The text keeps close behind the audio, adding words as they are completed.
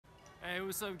Hey,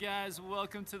 what's up guys?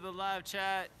 Welcome to the live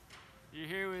chat. You're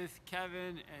here with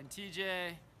Kevin and TJ.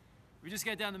 We just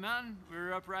got down the mountain. We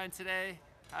were up riding today,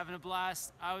 having a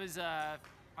blast. I was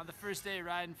on the first day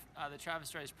riding the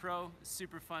Travis Rice Pro.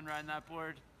 Super fun riding that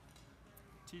board.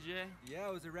 TJ? Yeah,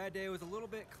 it was a rad day. It was a little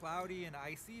bit cloudy and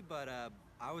icy, but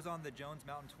I was on the Jones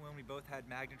Mountain Twin. We both had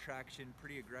magnet traction,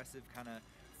 pretty aggressive kind of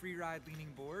free ride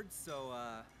leaning boards, so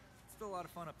it's still a lot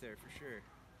of fun up there for sure.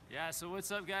 Yeah, so what's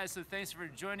up guys? So thanks for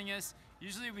joining us.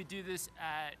 Usually we do this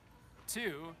at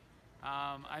 2.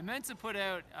 I meant to put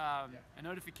out a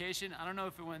notification. I don't know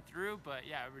if it went through, but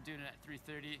yeah, we're doing it at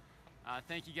 3:30.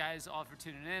 Thank you guys all for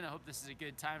tuning in. I hope this is a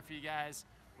good time for you guys.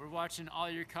 We're watching all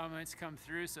your comments come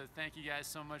through, so thank you guys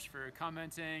so much for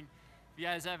commenting. If you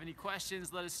guys have any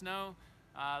questions, let us know.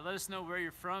 Let us know where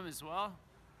you're from as well.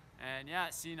 And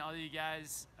yeah, seeing all of you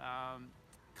guys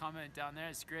comment down there,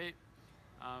 it's great.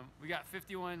 We got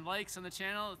 51 likes on the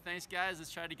channel. Thanks guys. Let's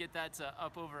try to get that to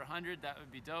up over 100. That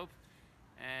would be dope.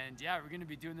 And yeah, we're going to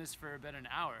be doing this for about an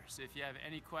hour. So if you have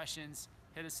any questions,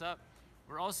 hit us up.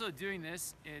 We're also doing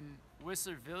this in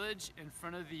Whistler Village in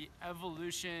front of the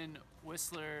Evolution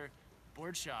Whistler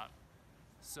board shop.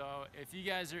 So if you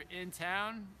guys are in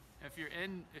town, if you're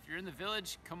in the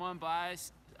village, come on by,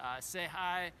 say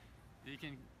hi. You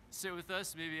can sit with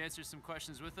us, maybe answer some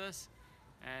questions with us.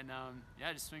 And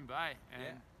yeah, just swing by. And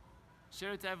yeah.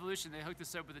 Shout out to Evolution. They hooked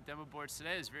us up with the demo boards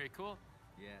today. It's very cool.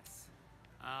 Yes.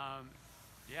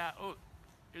 Yeah. Oh,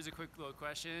 here's a quick little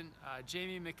question.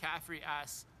 Jamie McCaffrey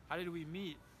asks, how did we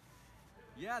meet?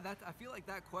 Yeah, I feel like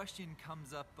that question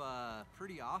comes up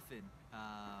pretty often.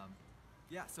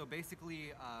 Yeah, so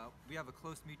basically we have a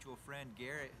close mutual friend,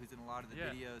 Garrett, who's in a lot of the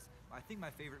videos. I think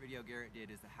my favorite video Garrett did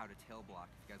is the how to tail block,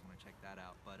 if you guys want to check that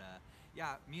out. But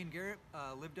yeah, me and Garrett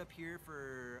lived up here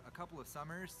for a couple of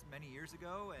summers many years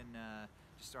ago and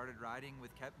just started riding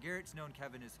with Kevin. Garrett's known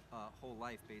Kevin his whole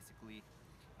life, basically,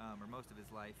 or most of his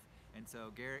life. And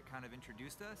so Garrett kind of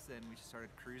introduced us and we just started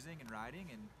cruising and riding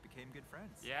and became good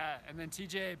friends. Yeah, and then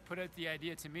TJ put out the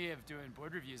idea to me of doing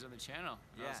board reviews on the channel.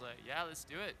 And I was like, yeah, let's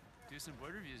do it. Do some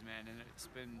board reviews, man, and it's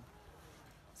been,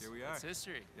 here we are. It's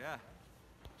history. Yeah.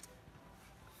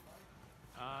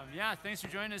 Yeah, thanks for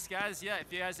joining us, guys. Yeah,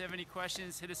 if you guys have any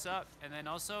questions, hit us up, and then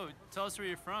also tell us where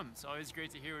you're from. It's always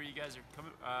great to hear where you guys are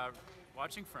coming,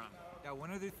 watching from. Yeah,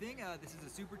 one other thing, this is a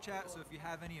super chat, so if you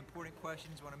have any important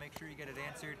questions, want to make sure you get it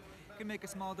answered, you can make a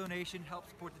small donation, help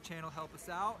support the channel, help us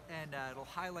out, and it'll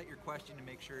highlight your question to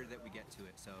make sure that we get to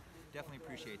it. So definitely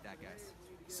appreciate that, guys.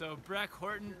 So Breck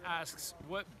Horton asks,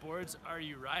 what boards are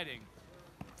you riding?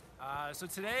 So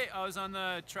today I was on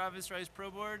the Travis Rice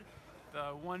Pro board,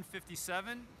 the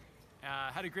 157.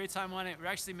 Had a great time on it. We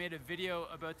actually made a video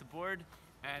about the board,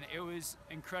 and it was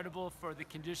incredible for the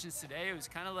conditions today. It was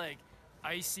kind of like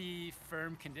icy,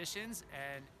 firm conditions,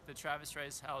 and the Travis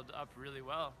Rice held up really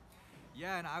well.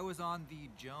 Yeah, and I was on the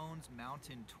Jones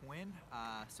Mountain Twin,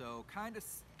 so kind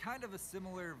of a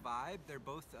similar vibe. They're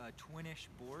both twinish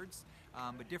boards,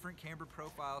 but different camber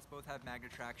profiles. Both have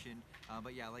magnet traction,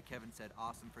 but yeah, like Kevin said,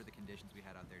 awesome for the conditions we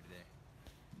had out there today.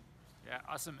 Yeah,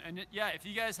 awesome. And yeah, if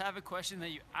you guys have a question that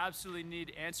you absolutely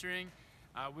need answering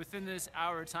within this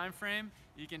hour time frame,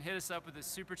 you can hit us up with a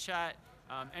super chat.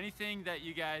 Anything that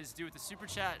you guys do with the super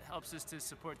chat helps us to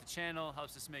support the channel,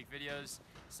 helps us make videos.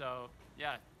 So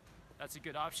yeah, that's a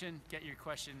good option. Get your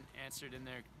question answered in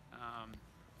there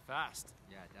fast.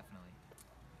 Yeah, definitely.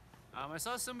 I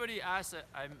saw somebody ask,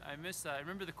 I missed that. I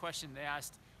remember the question they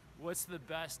asked, what's the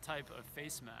best type of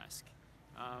face mask?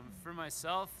 For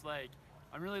myself, like,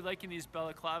 I'm really liking these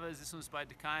balaclavas. This one's by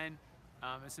Dakine.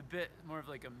 It's a bit more of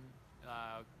like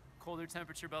a colder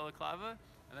temperature balaclava.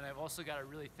 And then I've also got a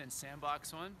really thin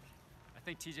sandbox one. I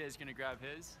think TJ is gonna grab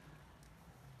his.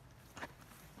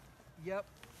 Yep,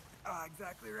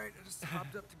 exactly right. I just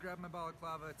hopped up to grab my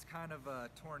balaclava. It's kind of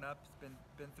torn up.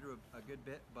 It's been through a good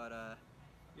bit, but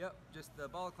yep, just the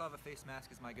balaclava face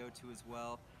mask is my go-to as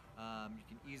well. You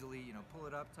can easily, pull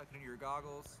it up, tuck it into your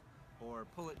goggles, or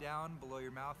pull it down below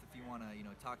your mouth if you want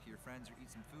to, talk to your friends or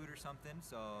eat some food or something.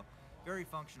 So very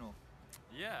functional.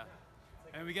 Yeah,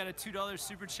 and we got a $2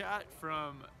 super chat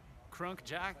from Crunk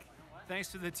Jack.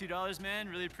 Thanks for the $2, man.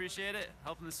 Really appreciate it.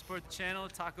 Helping to support the channel.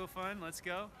 Taco fun. Let's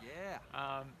go.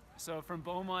 Yeah. So from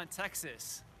Beaumont,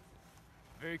 Texas.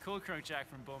 Very cool, Crunk Jack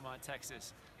from Beaumont,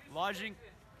 Texas. Lodging.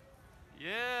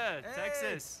 Yeah, hey.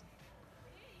 Texas.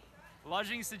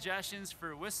 Lodging suggestions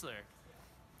for Whistler.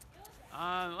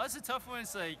 That's a tough one.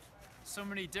 It's like so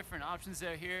many different options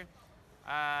out here.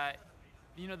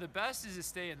 The best is to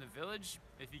stay in the village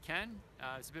if you can.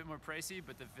 It's a bit more pricey,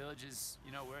 but the village is,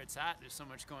 where it's at. There's so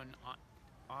much going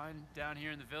on down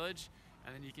here in the village.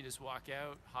 and then you can just walk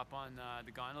out, hop on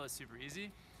the gondola. It's super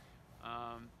easy.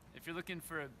 If you're looking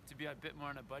to be a bit more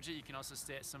on a budget, you can also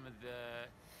stay at some of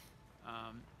the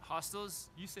hostels.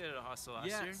 You stayed at a hostel last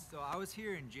year? So I was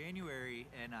here in January,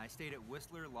 and I stayed at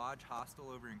Whistler Lodge Hostel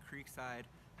over in Creekside.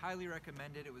 Highly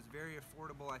recommend it. It was very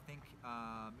affordable. I think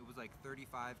it was like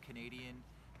 35 Canadian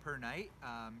per night.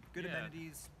 Good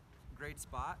amenities, great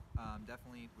spot.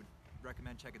 Definitely would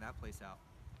recommend checking that place out.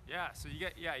 Yeah, so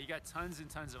you got tons and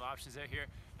tons of options out here.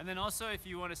 And then also, if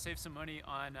you want to save some money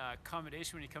on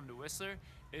accommodation when you come to Whistler,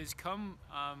 is come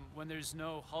when there's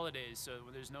no holidays. So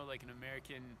when there's no like an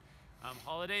American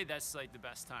holiday, that's like the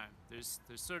best time. There's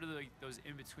sort of like those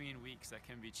in between weeks that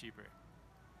can be cheaper.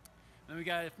 Then we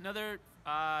got another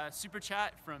super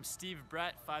chat from Steve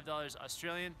Brett, $5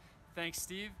 Australian. Thanks,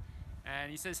 Steve.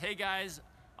 And he says, "Hey guys,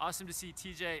 awesome to see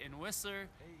TJ in Whistler,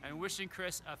 and wishing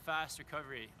Chris a fast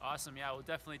recovery." Awesome, yeah, we'll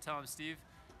definitely tell him, Steve.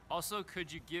 Also,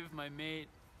 could you give my mate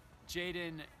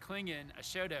Jaden Klingen a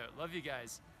shout out? Love you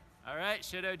guys. All right,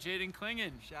 shout out Jaden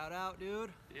Klingen. Shout out, dude.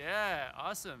 Yeah,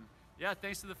 awesome. Yeah,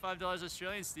 thanks for the $5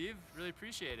 Australian, Steve. Really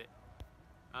appreciate it.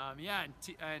 Yeah,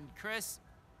 and Chris,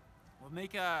 we'll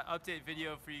make a update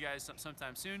video for you guys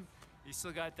sometime soon. He's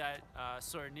still got that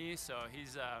sore knee, so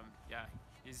he's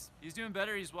doing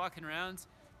better. He's walking around,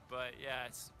 but yeah,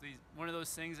 it's one of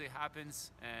those things that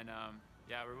happens, and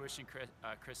yeah, we're wishing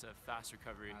Chris a fast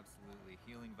recovery. Absolutely,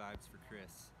 healing vibes for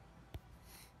Chris.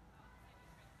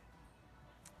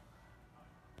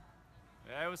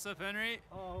 Hey, what's up, Henry?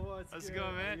 Oh, How's it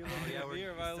going, man?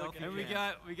 And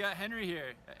we got Henry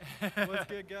here. What's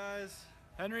good, guys?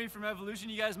 Henry from Evolution.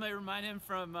 You guys might remind him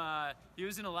from he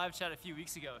was in a live chat a few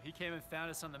weeks ago. He came and found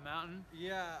us on the mountain.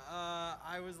 Yeah,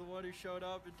 I was the one who showed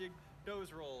up and did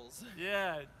nose rolls.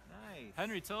 Yeah. Nice.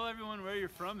 Henry, tell everyone where you're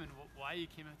from and why you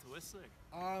came out to Whistler.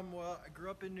 Well, I grew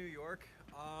up in New York.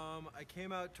 I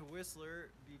came out to Whistler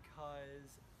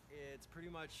because it's pretty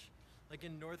much like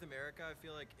in North America. I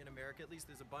feel like in America, at least,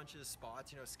 there's a bunch of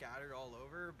spots, scattered all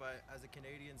over. But as a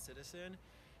Canadian citizen,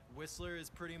 Whistler is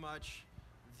pretty much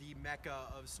the mecca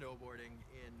of snowboarding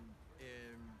in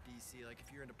BC. Like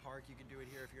if you're in a park, you can do it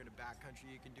here. If you're in a backcountry,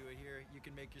 you can do it here. You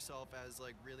can make yourself as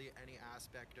like really any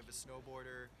aspect of a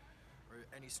snowboarder or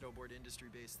any snowboard industry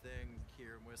based thing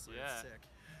here in Whistler. Yeah. It's sick.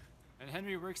 And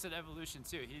Henry works at Evolution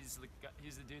too. He's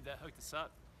the dude that hooked us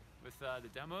up with the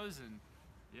demos, and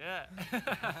yeah.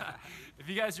 If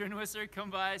you guys are in Whistler,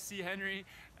 come by, see Henry,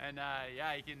 and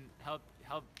yeah, he can help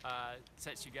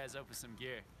set you guys up with some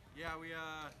gear. Yeah, we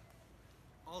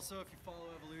also, if you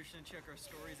follow Evolution, check our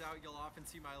stories out. You'll often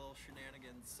see my little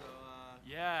shenanigans. So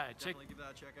yeah, definitely give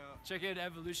that a check out. Check out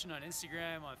Evolution on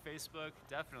Instagram, on Facebook,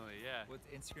 definitely. Yeah. What's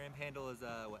Instagram handle is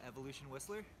Evolution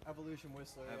Whistler? Evolution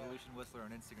Whistler. Evolution Whistler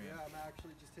on Instagram. Yeah, I'm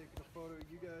actually just taking a photo of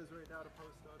you guys right now to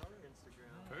post on our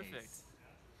Instagram. Perfect.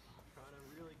 Trying to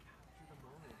really capture the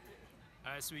moment here.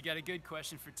 All right, so we got a good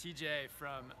question for TJ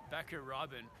from Becker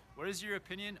Robin. What is your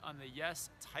opinion on the Yes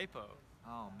typo?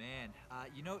 Oh man,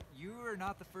 you are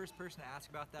not the first person to ask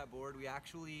about that board. We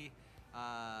actually,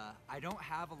 I don't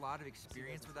have a lot of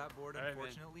experience with that board,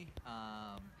 unfortunately.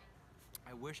 I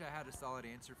wish I had a solid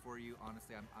answer for you.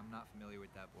 Honestly, I'm not familiar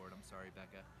with that board. I'm sorry,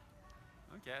 Becca.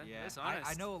 Okay, yeah, that's honest.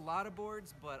 I know a lot of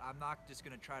boards, but I'm not just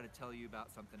gonna try to tell you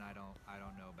about something I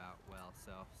don't know about well.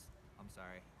 So I'm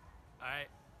sorry. All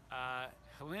right,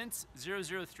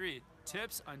 Halint003,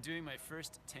 tips on doing my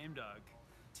first tame dog.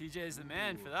 TJ is the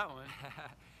man for that one.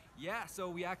 Yeah, so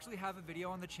we actually have a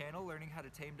video on the channel learning how to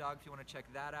tame dog if you want to check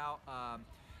that out.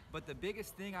 But the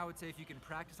biggest thing I would say, if you can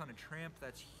practice on a tramp,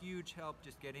 that's huge help,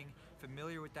 just getting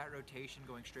familiar with that rotation,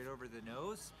 going straight over the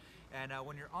nose. And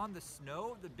when you're on the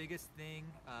snow, the biggest thing,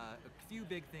 a few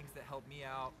big things that helped me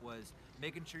out was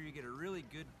making sure you get a really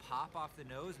good pop off the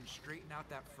nose and straighten out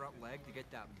that front leg to get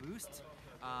that boost,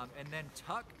 and then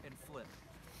tuck and flip.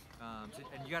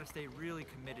 And you got to stay really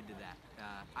committed to that.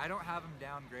 I don't have them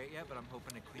down great yet, but I'm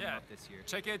hoping to clean them up this year.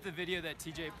 Check out the video that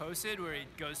TJ posted where he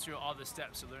goes through all the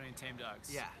steps of learning tame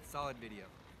dogs. Yeah, solid video.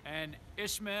 And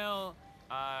Ishmael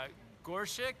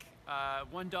Gorshik,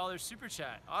 $1 super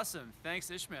chat. Awesome. Thanks,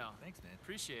 Ishmael. Thanks, man.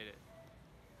 Appreciate it.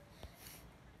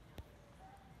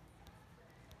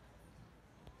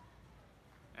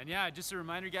 And yeah, just a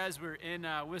reminder, guys, we're in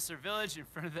Whistler Village in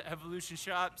front of the Evolution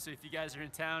shop. So if you guys are in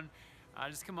town,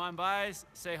 just come on by,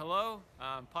 say hello,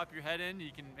 pop your head in.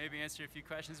 You can maybe answer a few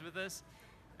questions with us.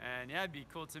 And yeah, it'd be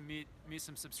cool to meet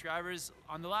some subscribers.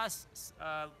 On the last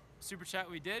super chat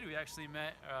we did, we actually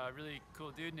met a really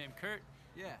cool dude named Kurt.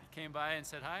 Yeah. He came by and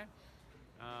said hi.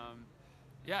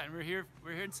 Yeah, and we're here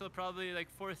until probably like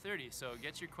 4:30. So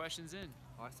get your questions in.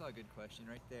 Oh, I saw a good question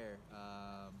right there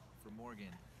from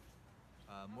Morgan.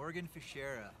 Morgan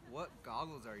Fischera, what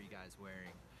goggles are you guys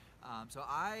wearing? So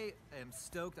I am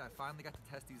stoked. I finally got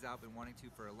to test these out. Been wanting to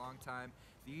for a long time.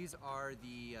 These are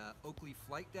the Oakley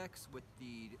flight decks with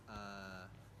the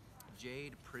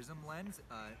jade prism lens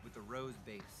with the rose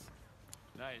base.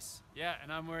 Nice. Yeah,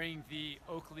 and I'm wearing the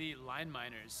Oakley line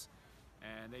miners,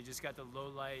 and they just got the low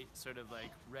light sort of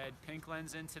like red pink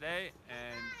lens in today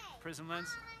and prism lens.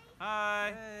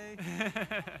 Hi. Hey.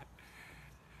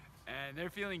 And they're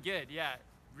feeling good. Yeah,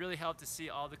 really helped to see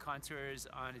all the contours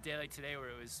on a day like today where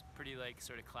it was pretty like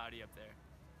sort of cloudy up there.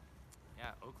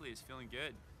 Yeah, Oakley is feeling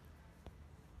good.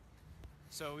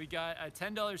 So we got a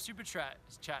 $10 super chat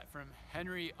from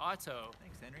Henry Otto.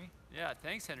 Thanks, Henry. Yeah,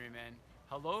 thanks, Henry, man.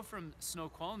 Hello from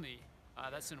Snoqualmie.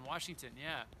 That's in Washington,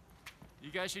 yeah.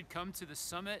 You guys should come to the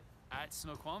summit at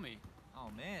Snoqualmie. Oh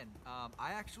man,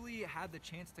 I actually had the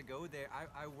chance to go there.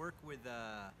 I work with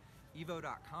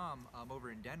Evo.com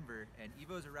over in Denver, and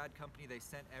Evo's a rad company. They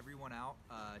sent everyone out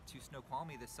to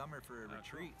Snoqualmie this summer for a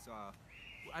retreat. Cool.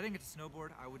 So I didn't get to snowboard.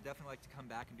 I would definitely like to come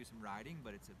back and do some riding,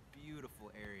 but it's a beautiful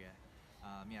area.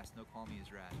 Yeah, Snoqualmie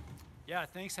is rad. Yeah,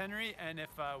 thanks, Henry. And if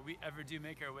we ever do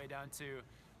make our way down to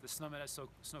the summit at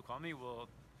Snoqualmie, we'll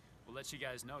let you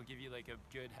guys know, give you like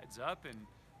a good heads up, and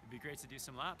it'd be great to do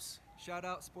some laps. Shout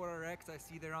out SportRx. I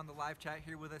see they're on the live chat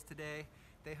here with us today.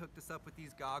 They hooked us up with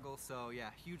these goggles, so yeah,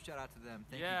 huge shout out to them.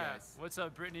 Thank you guys. What's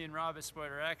up, Brittany and Rob at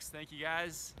SportRx? Thank you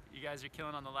guys. You guys are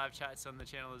killing on the live chats on the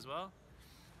channel as well.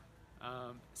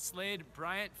 Slade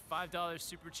Bryant, $5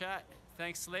 super chat.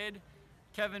 Thanks, Slade.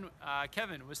 Kevin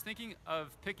was thinking of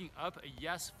picking up a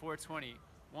Yes 420.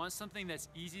 Want something that's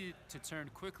easy to turn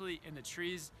quickly in the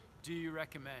trees? Do you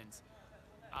recommend?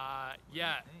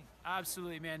 Yeah,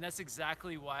 absolutely, man. That's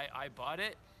exactly why I bought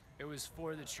it. It was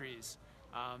for the trees.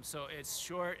 So it's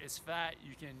short, it's fat,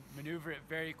 you can maneuver it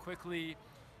very quickly.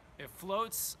 It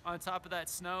floats on top of that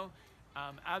snow.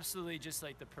 Absolutely just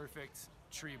like the perfect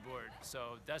tree board.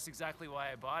 So that's exactly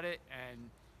why I bought it, and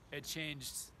it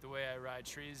changed the way I ride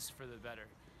trees for the better.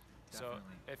 Definitely.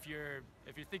 So if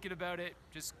you're thinking about it,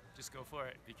 just go for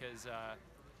it, because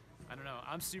I don't know,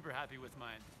 I'm super happy with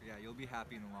mine. Yeah, you'll be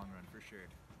happy in the long run for sure.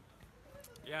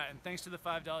 Yeah, and thanks to the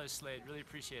 $5 Slade, really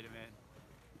appreciate it, man.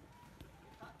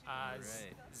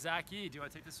 Right. Zach E, do you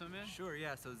want to take this one, man? Sure,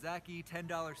 yeah. So Zach E,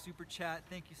 $10 super chat.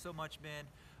 Thank you so much, man.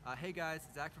 Hey guys,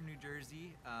 Zach from New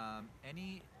Jersey.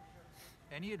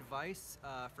 Any advice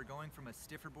for going from a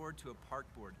stiffer board to a park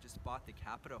board? Just bought the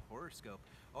Capita Horoscope.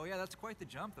 Oh yeah, that's quite the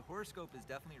jump. The Horoscope is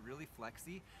definitely really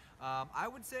flexy. I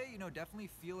would say, definitely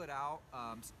feel it out.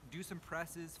 Do some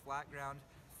presses, flat ground,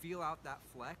 feel out that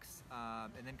flex,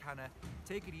 and then kind of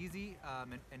take it easy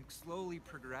and slowly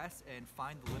progress and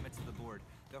find the limits of the board.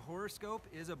 The Horoscope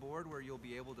is a board where you'll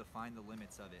be able to find the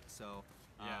limits of it. So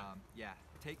yeah,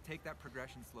 take that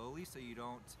progression slowly so you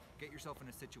don't get yourself in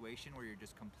a situation where you're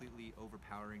just completely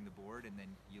overpowering the board and then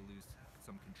you lose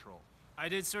some control. I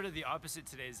did sort of the opposite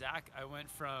today, Zach. I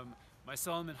went from my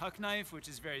Solomon Huck knife, which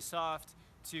is very soft,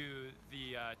 to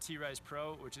the T-Rise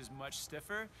Pro, which is much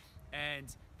stiffer. And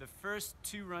the first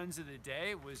 2 runs of the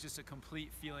day was just a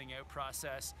complete feeling out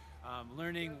process,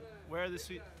 learning where the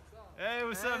sweet... Hey,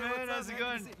 what's up, man? How's it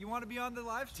going? You want to be on the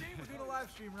live stream? We're doing a live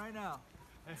stream right now.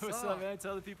 Hey, what's up, man?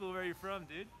 Tell the people where you're from,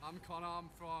 dude. I'm Connor. I'm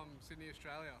from Sydney,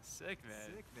 Australia. Sick,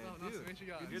 man. Sick, man. Oh, nice to meet you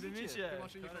guys. Good to meet you. Been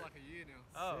watching you for like a year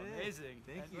now. Oh, Sick. amazing.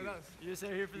 Thank And you. You just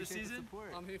here for the Appreciate season? support.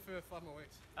 I'm here for 5 more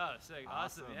weeks. Oh, sick.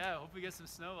 Awesome. Awesome. Yeah, hope we get some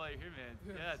snow while you're here,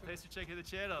 man. Yeah, thanks for checking the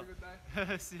channel. Have a good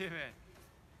day. See you, man.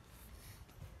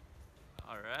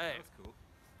 All right. That's cool.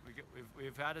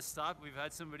 We've had a stop. We've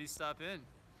had somebody stop in.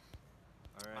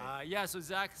 All right. Yeah. So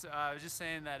Zach, I was just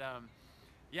saying that.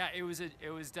 Yeah, it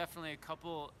was definitely a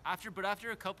couple after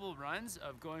a couple runs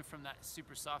of going from that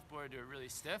super soft board to a really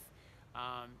stiff.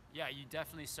 Yeah, you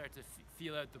definitely start to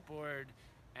feel out the board,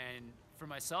 and for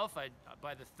myself,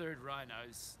 by the 3rd run, I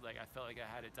felt like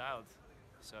I had it dialed.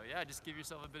 So yeah, just give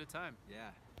yourself a bit of time. Yeah.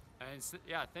 And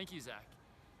yeah, thank you, Zach.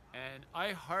 And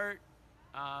I heart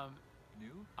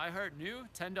new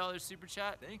 $10 super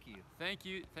chat. Thank you. Thank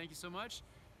you so much.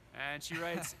 And she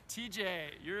writes,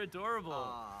 TJ, you're adorable.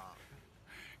 Aww.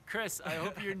 Chris, I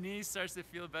hope your knee starts to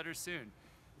feel better soon.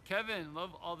 Kevin,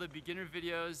 love all the beginner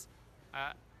videos.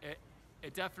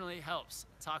 It definitely helps.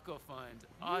 Taco Fund,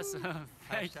 awesome.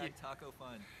 Thank you. Taco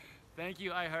Fun. Thank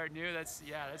you, I Heart New. That's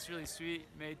really sweet.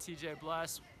 Made TJ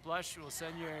blush. We'll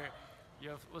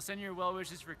send your well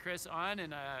wishes for Chris on,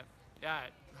 and yeah,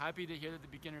 happy to hear that the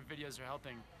beginner videos are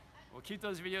helping. We'll keep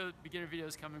those beginner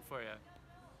videos coming for you.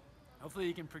 Hopefully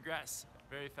you can progress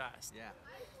very fast. Yeah.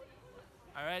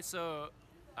 All right, so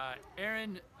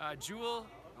Aaron Jewel.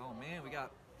 Oh man, we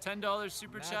got $10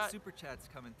 super mad chat. super chats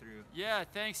coming through. Yeah,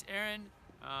 thanks, Aaron.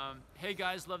 Hey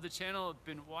guys, love the channel.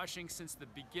 Been watching since the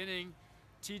beginning.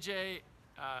 TJ,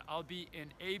 I'll be in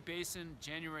A Basin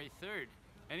January 3rd.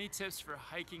 Any tips for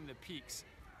hiking the peaks?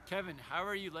 Kevin, how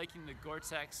are you liking the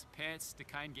Gore-Tex pants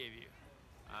Dekine gave you?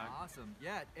 Awesome.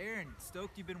 Yeah, Aaron,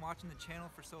 stoked you've been watching the channel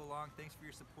for so long. Thanks for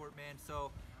your support, man.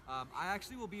 So I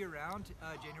actually will be around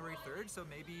January 3rd, so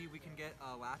maybe we can get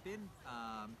a lap in.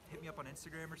 Hit me up on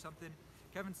Instagram or something.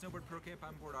 Kevin Snowboard Pro Camp,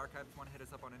 I'm Board Archive, if you want to hit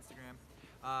us up on Instagram.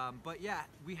 But yeah,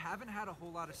 we haven't had a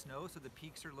whole lot of snow, so the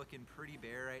peaks are looking pretty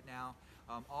bare right now.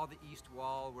 All the east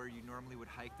wall where you normally would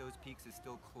hike those peaks is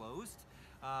still closed.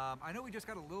 I know we just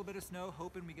got a little bit of snow,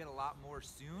 hoping we get a lot more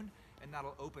soon, and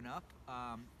that'll open up.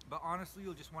 But honestly,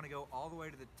 you'll just want to go all the way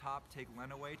to the top, take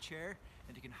Lenaway chair,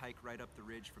 and you can hike right up the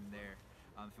ridge from there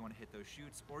if you want to hit those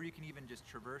chutes. Or you can even just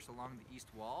traverse along the east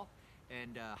wall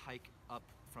and hike up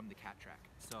from the cat track.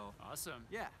 So awesome.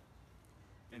 Yeah.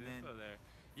 Good And then info there.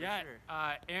 Yeah, sure.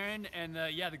 Aaron, and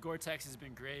the Gore-Tex has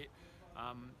been great.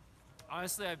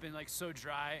 Honestly, I've been like so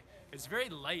dry. It's very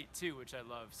light too, which I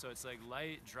love. So it's like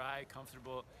light, dry,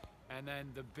 comfortable. And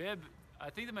then the bib, I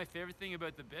think that my favorite thing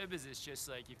about the bib is it's just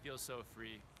like you feel so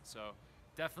free. So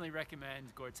definitely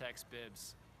recommend Gore-Tex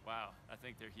bibs. Wow, I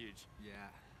think they're huge. Yeah.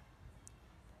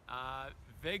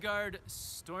 Vegard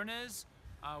Stornes,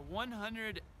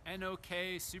 100 NOK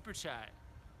super chat.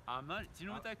 Do you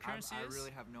know what that currency is? I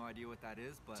really have no idea what that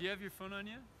is, but Do you have your phone on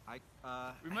you?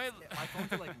 we might. My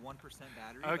phone's at like 1%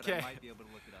 battery, Okay. but I might be able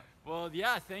to look it up. Well,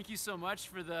 yeah, thank you so much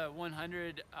for the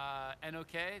 100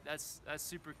 NOK. That's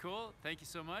super cool. Thank you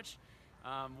so much.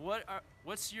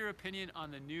 What's your opinion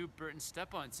on the new Burton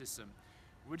step-on system?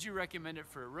 Would you recommend it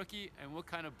for a rookie, and what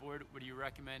kind of board would you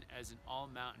recommend as an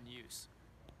all-mountain use?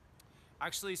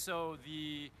 Actually, so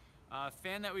the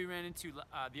fan that we ran into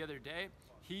the other day,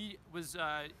 he was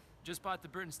just bought the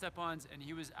Burton step-ons, and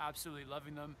he was absolutely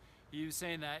loving them. He was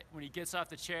saying that when he gets off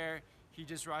the chair, he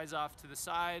just rides off to the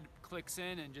side, clicks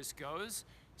in, and just goes.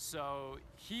 So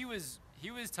he was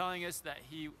telling us that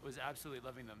he was absolutely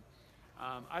loving them.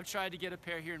 I've tried to get a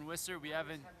pair here in Whistler. We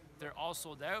haven't. They're all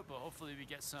sold out, but hopefully we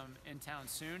get some in town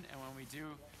soon. And when we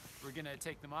do, we're gonna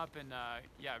take them up and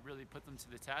yeah, really put them to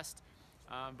the test.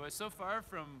 But so far,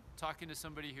 from talking to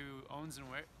somebody who owns and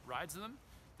rides them,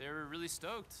 they were really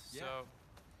stoked. Yeah. So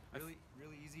Really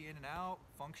easy in and out,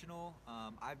 functional.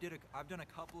 I've done a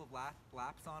couple of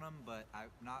laps on them, but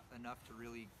not enough to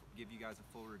really give you guys a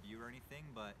full review or anything.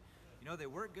 But you know, they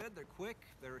work good, they're quick,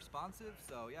 they're responsive.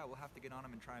 So yeah, we'll have to get on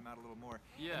them and try them out a little more.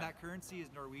 Yeah. And that currency is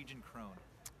Norwegian krone.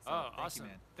 So oh, thank awesome!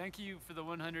 you, man. Thank you for the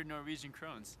 100 Norwegian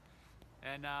krones.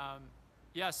 And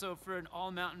yeah, so for an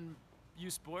all-mountain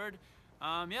use board,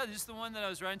 yeah, just the one that I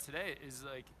was riding today is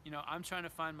like, you know, I'm trying to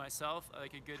find myself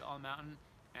like a good all-mountain,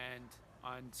 and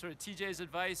on sort of TJ's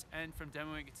advice and from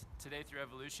demoing it today through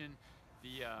Evolution,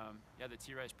 the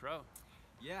T-Rise Pro.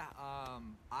 Yeah,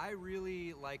 I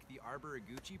really like the Arbor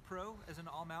Iguchi Pro as an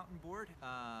all-mountain board,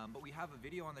 but we have a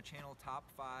video on the channel, top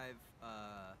 5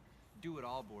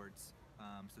 do-it-all boards.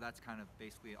 So that's kind of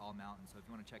basically all-mountain. So if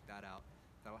you want to check that out,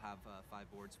 that'll have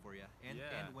 5 boards for you, and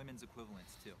women's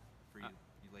equivalents too for you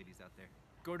ladies out there.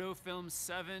 Gordo Films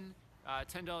 7,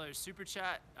 $10 super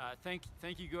chat.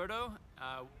 Thank you, Gordo.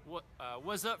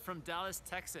 What's up from Dallas,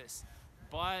 Texas?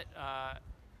 Bought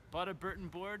a Burton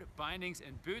board, bindings,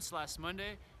 and boots last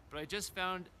Monday, but I just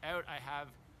found out I have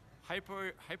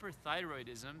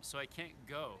hyperthyroidism, so I can't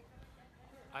go.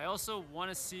 I also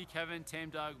want to see Kevin Tame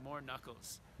Dog more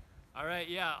knuckles. All right,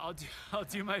 yeah, I'll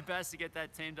do my best to get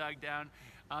that Tame Dog down.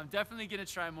 I'm definitely gonna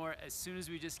try more as soon as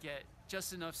we just get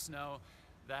just enough snow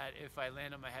that if I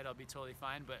land on my head, I'll be totally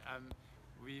fine. But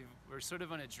we're sort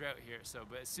of on a drought here, so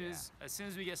but as soon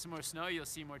as we get some more snow, you'll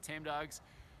see more Tame Dogs.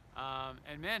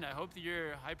 And man, I hope that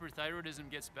your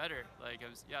hyperthyroidism gets better. Like,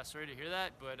 sorry to hear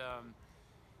that, but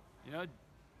you know,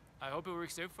 I hope it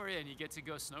works out for you and you get to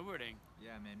go snowboarding.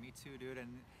 Yeah, man, me too, dude. And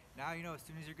now, you know, as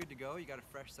soon as you're good to go, you got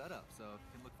a fresh setup, so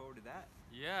you can look forward to that.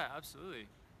 Yeah, absolutely.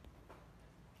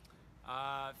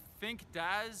 Think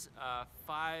Daz,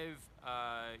 5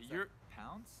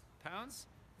 pounds?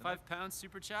 5 pounds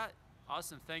super chat.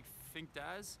 Awesome. Think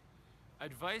Daz.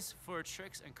 Advice for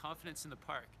tricks and confidence in the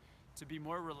park. To be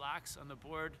more relaxed on the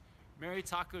board. Mary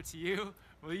Taco to you.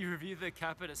 Will you review the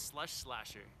Capita Slush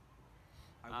Slasher?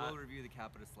 I will review the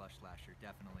Capita Slush Slasher,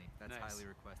 definitely. That's Nice. highly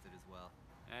requested as well.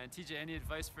 And TJ, any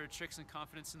advice for tricks and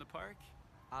confidence in the park?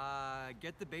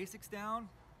 Get the basics down,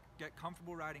 get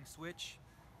comfortable riding switch,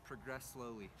 progress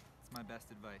slowly. It's my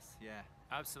best advice, yeah.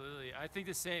 Absolutely. I think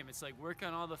the same. It's like work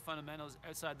on all the fundamentals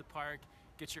outside the park.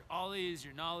 Get your ollies,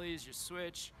 your nollies, your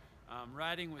switch,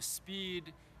 riding with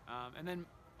speed, and then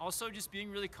also just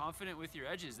being really confident with your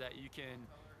edges that you can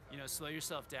you know, slow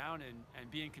yourself down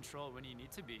and be in control when you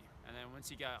need to be. And then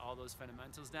once you got all those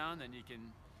fundamentals down, then you can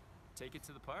take it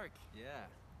to the park. Yeah.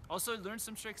 Also learn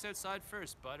some tricks outside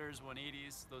first, butters,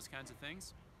 180s, those kinds of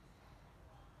things.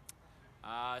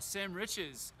 Sam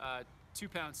Riches,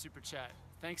 £2 super chat.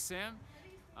 Thanks, Sam.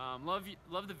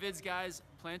 Love the vids, guys.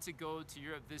 Plan to go to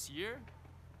Europe this year.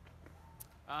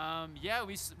 Yeah,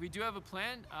 we do have a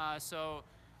plan. So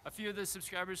a few of the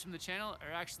subscribers from the channel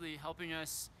are actually helping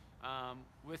us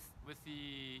with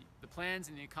the plans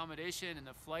and the accommodation and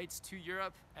the flights to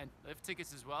Europe and lift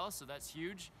tickets as well. So that's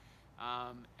huge.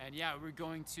 And yeah, we're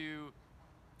going to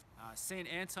St.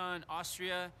 Anton,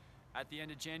 Austria at the end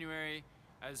of January,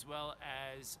 as well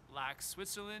as Lac,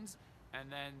 Switzerland. And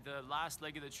then the last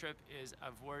leg of the trip is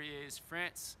Avoirie's,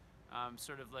 France,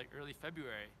 sort of like early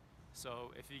February.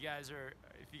 So if you guys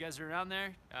are around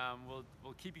there,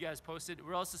 we'll keep you guys posted.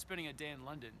 We're also spending a day in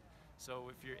London. So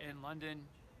if you're in London,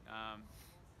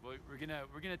 we're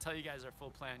gonna tell you guys our full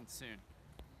plan soon.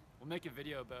 We'll make a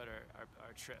video about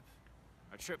our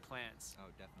trip plans. Oh,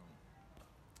 definitely.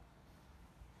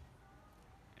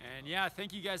 And yeah,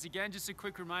 thank you guys again. Just a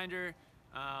quick reminder.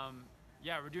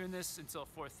 Yeah, we're doing this until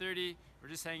 4:30. We're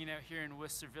just hanging out here in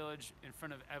Worcester Village in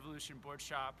front of Evolution Board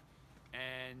Shop.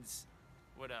 And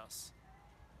what else?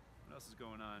 What else is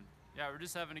going on? Yeah, we're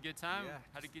just having a good time. Yeah,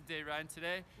 Had a good day riding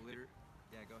today.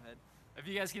 Yeah, go ahead. If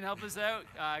you guys can help us out,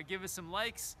 give us some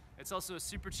likes. It's also a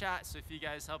super chat, so if you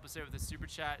guys help us out with a super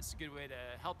chat, it's a good way to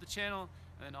help the channel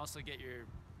and then also get your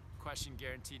question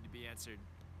guaranteed to be answered.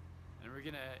 And we're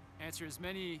gonna answer as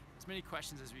many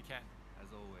questions as we can. As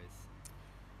always.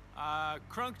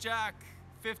 Crunk Jack,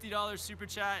 $50 super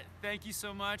chat. Thank you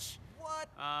so much. What?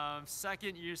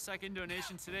 Your second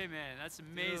donation today, man. That's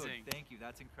amazing. Dude, thank you.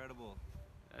 That's incredible.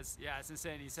 It's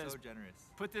insane. He says, so generous.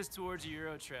 Put this towards a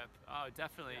Euro trip. Oh,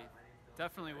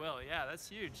 definitely will. Yeah, that's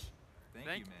huge. Thank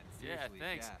you, man. Seriously. Yeah,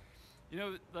 thanks. Yeah. You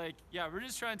know, like, yeah, we're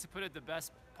just trying to put out the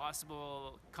best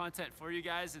possible content for you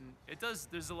guys, and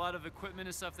there's a lot of equipment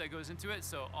and stuff that goes into it,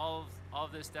 so all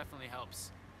of this definitely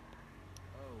helps.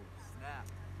 Oh, snap.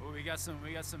 Oh, we got some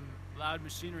loud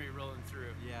machinery rolling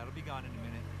through. Yeah, it'll be gone in a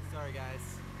minute. Sorry, guys.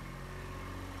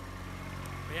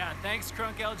 But yeah, thanks,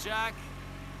 Crunk L Jack.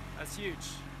 That's huge.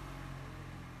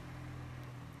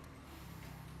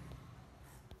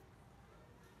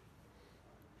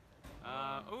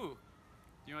 Ooh,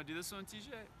 do you want to do this one,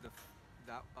 TJ?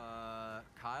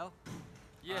 Kyle?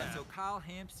 Yeah. So Kyle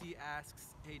Hampsey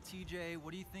asks, hey TJ,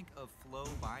 what do you think of flow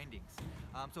bindings?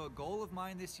 So a goal of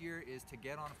mine this year is to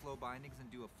get on flow bindings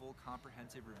and do a full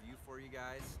comprehensive review for you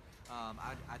guys.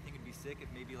 I think it'd be sick if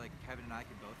maybe like Kevin and I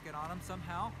could both get on them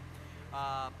somehow.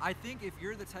 I think if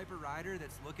you're the type of rider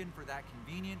that's looking for that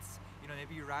convenience, you know,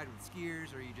 maybe you ride with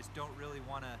skiers or you just don't really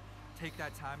want to take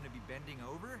that time to be bending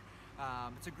over,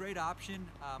 it's a great option.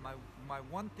 My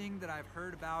one thing that I've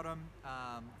heard about them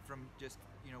from just,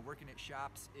 you know, working at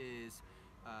shops is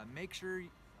make sure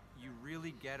you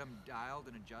really get them dialed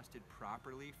and adjusted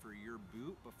properly for your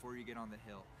boot before you get on the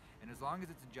hill. And as long as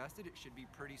it's adjusted, it should be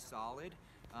pretty solid.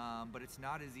 But it's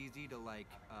not as easy to like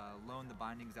loan the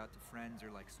bindings out to friends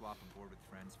or like swap a board with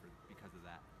friends because of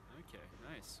that. Okay,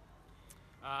 nice.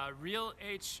 Real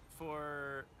H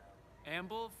for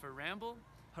Amble, for Ramble.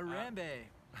 Harambe.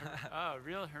 Oh,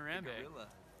 Real Harambe. Gorilla.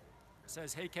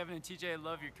 Says, hey Kevin and TJ, I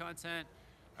love your content.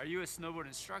 Are you a snowboard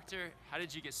instructor? How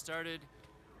did you get started?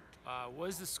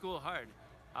 Was the school hard?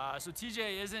 So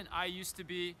TJ isn't, I used to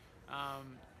be.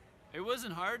 It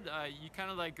wasn't hard. You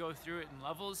kind of like go through it in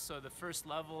levels. So the first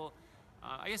level,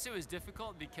 I guess it was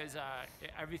difficult because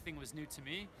everything was new to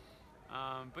me.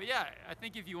 But yeah, I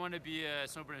think if you want to be a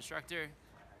snowboard instructor,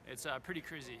 it's pretty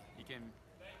crazy. You can,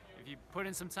 if you put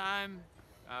in some time,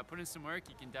 put in some work,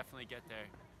 you can definitely get there.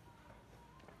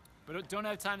 But don't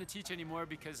have time to teach anymore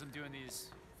because I'm doing these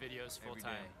videos full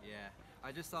time. Yeah.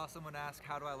 I just saw someone ask,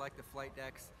 how do I like the flight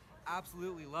decks?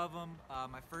 Absolutely love them.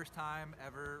 My first time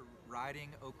ever riding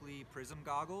Oakley Prism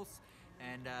goggles,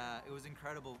 and it was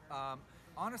incredible.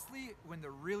 Honestly, when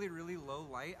the really low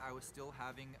light, I was still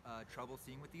having trouble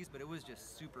seeing with these, but it was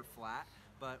just super flat.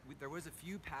 But there was a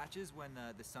few patches when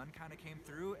the sun kind of came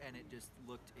through, and it just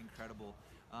looked incredible.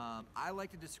 I like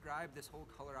to describe this whole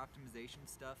color optimization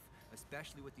stuff,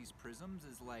 especially with these prisms,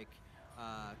 as like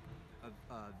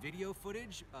video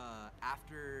footage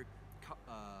after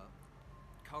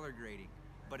color grading,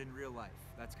 but in real life.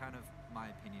 That's kind of my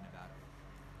opinion about it.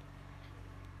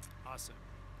 Awesome.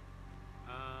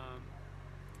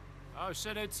 Oh,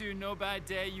 shout out to No Bad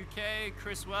Day UK,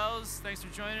 Chris Wells. Thanks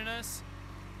for joining us.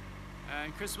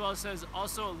 And Chris Wells says,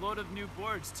 also a load of new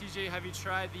boards. TJ, have you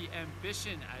tried the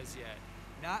Ambition as yet?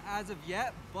 Not as of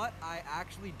yet, but I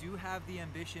actually do have the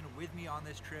ambition with me on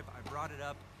this trip. I brought it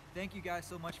up. Thank you guys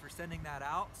so much for sending that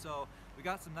out. So we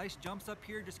got some nice jumps up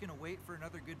here. Just gonna wait for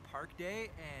another good park day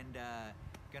and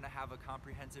gonna have a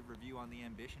comprehensive review on the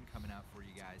ambition coming out for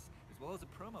you guys, as well as a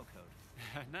promo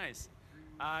code. Nice.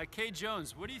 Kay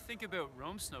Jones, what do you think about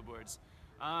Rome snowboards?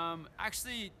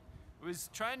 Actually, was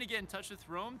trying to get in touch with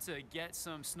Rome to get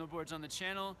some snowboards on the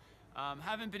channel.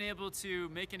 Haven't been able to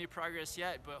make any progress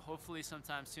yet, but hopefully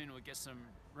sometime soon we'll get some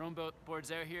Rome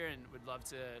boards out here, and would love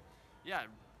to, yeah,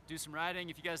 do some riding.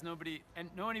 If you guys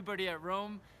know anybody at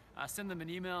Rome, send them an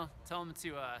email. Tell them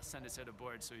to send us out a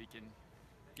board so we can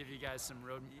give you guys some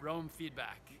Rome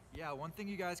feedback. Yeah, one thing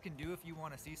you guys can do if you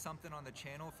want to see something on the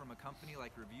channel from a company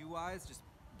like review-wise, just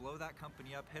blow that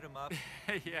company up, hit them up,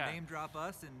 yeah. Name drop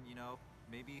us, and you know,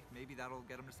 maybe that'll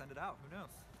get them to send it out. Who knows?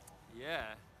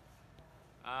 Yeah.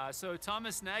 So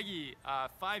Thomas Nagy,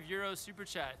 €5 super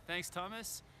chat. Thanks,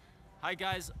 Thomas. Hi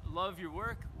guys, love your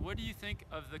work. What do you think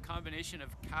of the combination of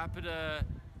Capita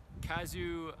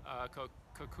Kazu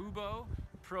Kokubo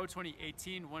Pro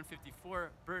 2018 154,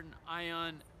 Burton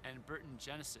Ion, and Burton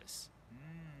Genesis?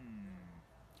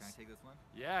 Can I take this one?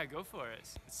 Yeah, go for it.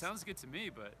 It sounds good to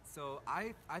me, but. So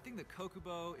I think the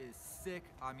Kokubo is sick.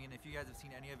 I mean, if you guys have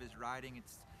seen any of his riding,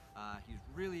 he's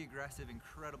really aggressive,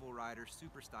 incredible rider,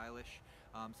 super stylish.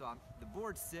 The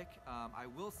board's sick. I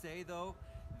will say though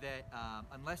that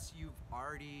unless you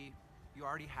already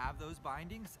have those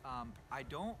bindings, I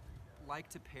don't like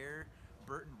to pair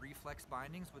Burton reflex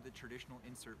bindings with the traditional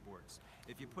insert boards.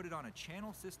 If you put it on a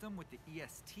channel system with the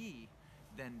EST,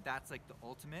 then that's like the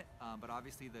ultimate, but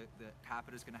obviously the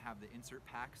Capita is going to have the insert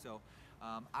pack. So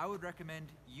I would recommend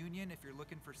Union if you're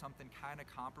looking for something kind of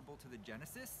comparable to the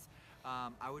Genesis.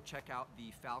 I would check out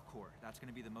the Falcor. That's going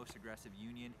to be the most aggressive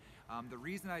Union. The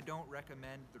reason I don't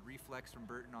recommend the reflex from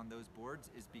Burton on those boards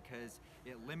is because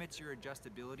it limits your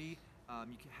adjustability.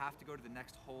 You have to go to the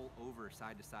next hole over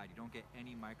side to side. You don't get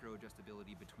any micro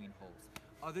adjustability between holes.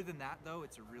 Other than that though,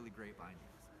 it's a really great binding.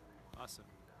 Awesome.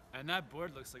 And that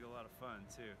board looks like a lot of fun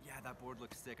too. Yeah, that board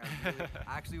looks sick. I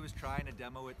actually was trying to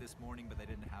demo it this morning, but they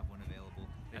didn't have one available.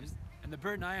 And the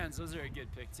Burton Ions, those are a good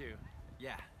pick too.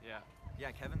 Yeah. Yeah.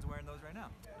 Yeah, Kevin's wearing those right now.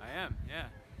 I am, yeah.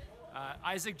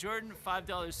 Isaac Jordan,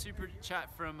 $5 super chat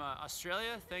from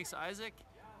Australia. Thanks, Isaac.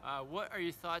 What are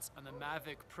your thoughts on the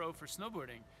Mavic Pro for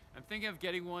snowboarding? I'm thinking of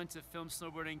getting one to film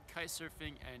snowboarding, kite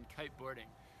surfing, and kiteboarding.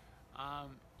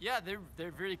 Yeah,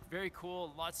 they're very, very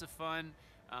cool, lots of fun.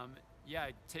 Yeah,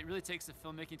 it really takes the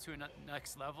filmmaking to a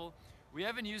next level. We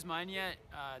haven't used mine yet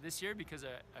this year because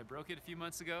I broke it a few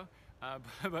months ago,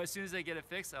 but as soon as I get it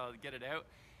fixed, I'll get it out.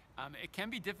 It can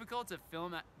be difficult to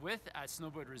film at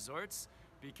snowboard resorts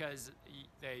because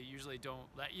they usually don't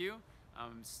let you,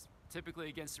 typically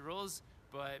against the rules,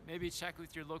 but maybe check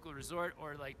with your local resort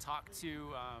or like talk to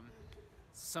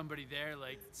somebody there,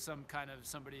 like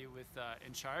somebody with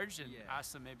in charge, and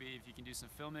ask them maybe if you can do some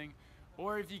filming,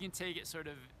 or if you can take it sort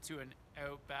of to an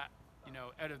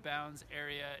out of bounds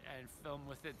area and film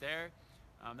with it there.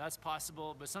 That's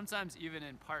possible, but sometimes even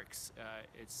in parks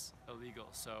it's illegal.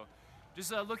 So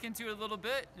just look into it a little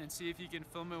bit and see if you can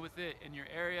film it with it in your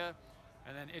area,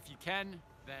 and then if you can,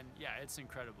 then yeah, it's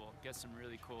incredible. Get some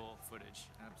really cool footage.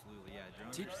 Absolutely, yeah.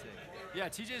 Drones are sick. Yeah,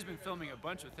 TJ's been filming a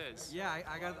bunch with his. Yeah,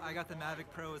 I got the Mavic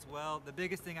Pro as well. The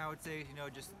biggest thing I would say is,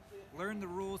 just learn the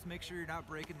rules, make sure you're not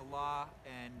breaking the law,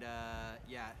 and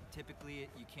yeah, typically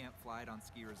you can't fly it on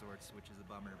ski resorts, which is a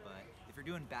bummer, but if you're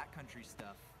doing backcountry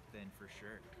stuff, then for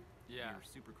sure. Yeah. You're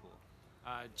super cool.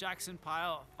 Jackson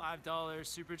Pyle, $5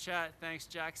 super chat. Thanks,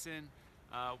 Jackson.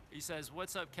 He says,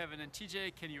 "What's up, Kevin and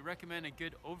TJ? Can you recommend a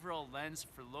good overall lens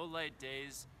for low light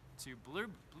days to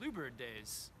bluebird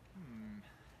days?"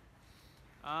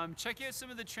 Check out some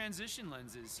of the transition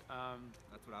lenses.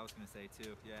 That's what I was gonna say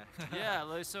too. Yeah.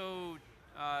 Yeah. So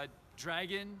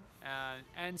Dragon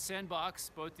and Sandbox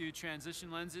both do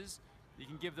transition lenses. You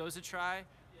can give those a try.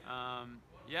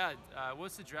 Yeah.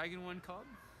 What's the Dragon one called?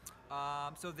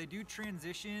 So they do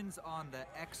transitions on the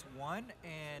X1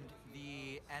 and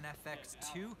the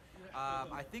NFX2.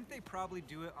 I think they probably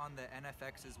do it on the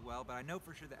NFX as well, but I know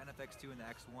for sure the NFX2 and the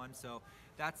X1. So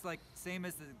that's like same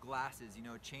as the glasses,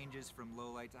 it changes from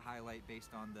low light to high light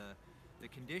based on the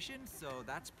conditions. So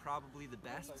that's probably the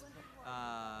best.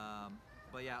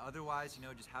 But yeah, otherwise,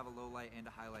 just have a low light and a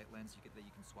high light lens that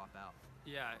you can swap out.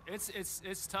 Yeah,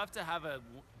 it's tough to have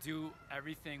do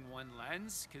everything one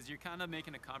lens because you're kind of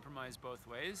making a compromise both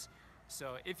ways.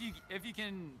 So if you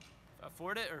can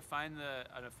afford it or find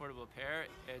an affordable pair,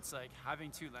 it's like having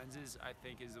two lenses, I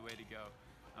think, is the way to go.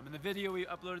 In the video we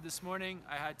uploaded this morning,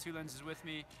 I had 2 lenses with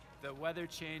me. The weather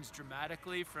changed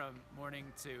dramatically from morning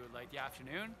to like the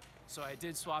afternoon, so I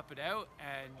did swap it out,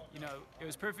 and you know, it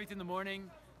was perfect in the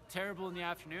morning, terrible in the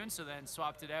afternoon, so then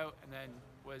swapped it out, and then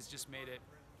just made it,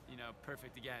 you know,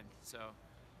 perfect again. So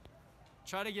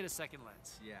try to get a second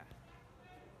lens. Yeah.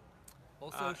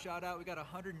 Also, shout out, we got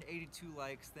 182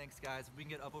 likes. Thanks, guys. If we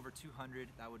can get up over 200,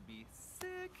 that would be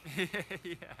sick.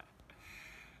 Yeah.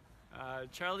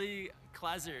 Charlie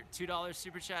Klazer, $2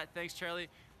 super chat. Thanks, Charlie.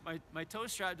 My toe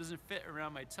strap doesn't fit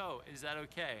around my toe. Is that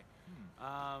okay?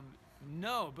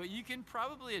 No, but you can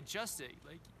probably adjust it.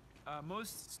 Like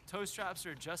most toe straps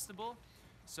are adjustable.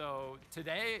 So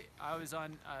today I was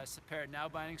on a pair of Now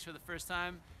bindings for the first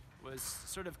time. Was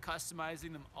sort of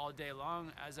customizing them all day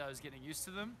long as I was getting used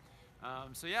to them.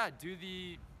 So yeah,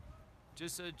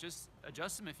 just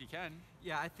adjust them if you can.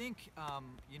 Yeah, I think,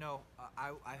 you know,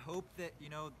 I hope that, you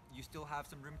know, you still have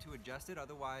some room to adjust it.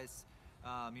 Otherwise,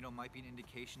 you know, might be an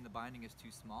indication the binding is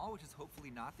too small, which is hopefully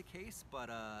not the case. But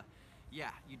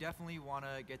yeah, you definitely want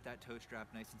to get that toe strap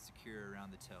nice and secure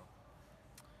around the toe.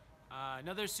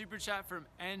 Another super chat from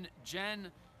N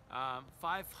Jen,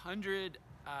 500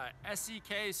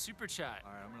 SEK super chat.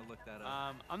 All right, I'm gonna look that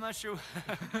up. I'm not sure.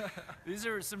 These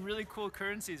are some really cool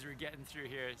currencies we're getting through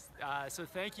here. So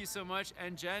thank you so much.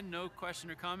 And Jen, no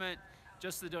question or comment,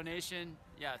 just the donation.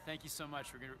 Yeah, thank you so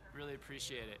much. We're gonna really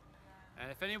appreciate it. And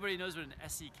if anybody knows what an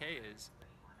SEK is,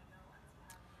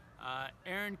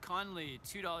 Aaron Conley,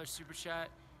 $2 super chat.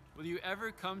 Will you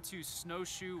ever come to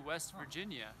Snowshoe, West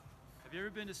Virginia? Have you ever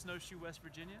been to Snowshoe, West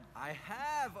Virginia? I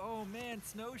have. Oh man,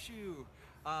 Snowshoe.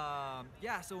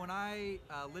 Yeah, so when I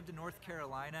lived in North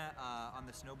Carolina on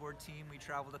the snowboard team, we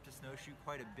traveled up to Snowshoe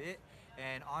quite a bit,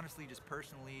 and honestly, just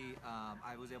personally,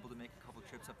 I was able to make a couple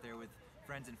trips up there with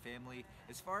friends and family.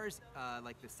 As far as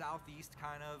like the southeast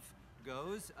kind of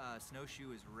goes,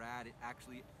 Snowshoe is rad. It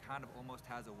actually kind of almost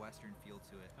has a western feel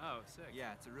to it. Oh, sick.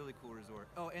 Yeah, it's a really cool resort.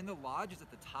 Oh, and the lodge is at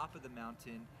the top of the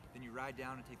mountain, then you ride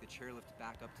down and take the chairlift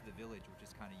back up to the village, which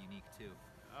is kind of unique too.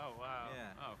 Oh, wow.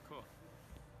 Yeah. Oh, cool.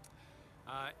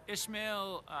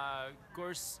 Ishmael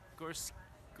Gorskik,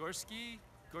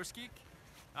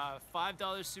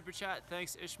 $5 super chat.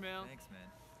 Thanks, Ishmael. Thanks,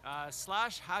 man.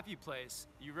 Slash Happy Place.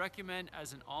 You recommend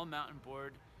as an all mountain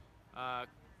board,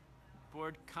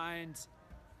 kind.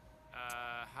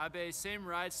 Habe, same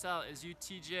ride style as you,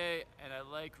 TJ, and I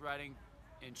like riding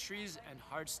in trees and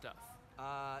hard stuff.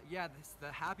 Yeah,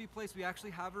 the Happy Place, we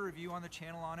actually have a review on the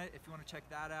channel on it if you want to check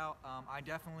that out.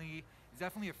 It's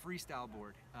definitely a freestyle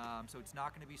board, so it's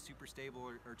not going to be super stable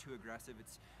or too aggressive.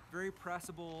 It's very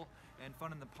pressable and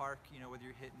fun in the park, you know, whether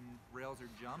you're hitting rails or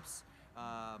jumps,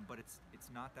 but it's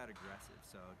not that aggressive,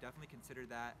 so definitely consider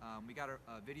that. We got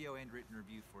a video and written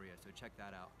review for you, so check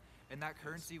that out. And that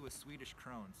currency was Swedish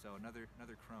krone, so another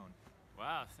krone.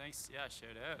 Wow, thanks. Yeah,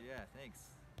 shout out. Yeah,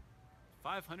 thanks.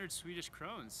 500 Swedish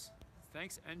krones.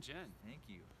 Thanks, and Jen. Thank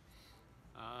you.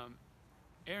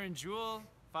 Aaron Jewell,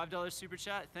 $5 super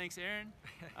chat. Thanks, Aaron.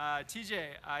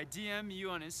 TJ, I DM you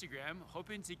on Instagram,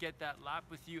 hoping to get that lap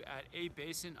with you at A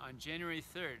Basin on January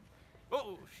 3rd.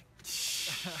 Oh,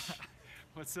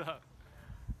 what's up?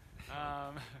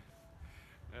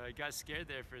 I got scared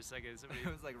there for a second. Somebody, it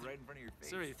was like right in front of your face.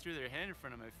 Somebody threw their hand in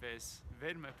front of my face,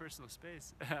 invaded my personal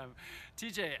space.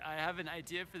 TJ, I have an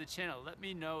idea for the channel. Let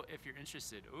me know if you're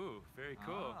interested. Ooh, very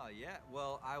cool. Oh, yeah.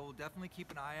 Well, I will definitely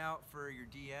keep an eye out for your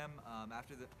DM.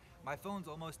 My phone's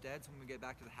almost dead, so when we get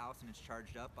back to the house and it's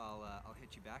charged up, I'll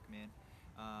hit you back, man.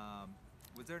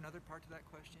 Was there another part to that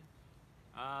question?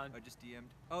 I just DM'd.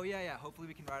 Oh yeah. Hopefully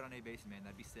we can ride on A Basin, man.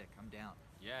 That'd be sick. I'm down.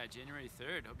 Yeah, January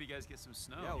 3rd. Hope you guys get some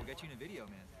snow. Yeah, we'll get you in a video,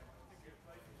 man.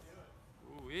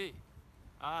 Ooh-wee.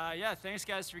 Yeah, thanks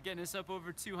guys for getting us up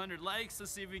over 200 likes.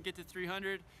 Let's see if we can get to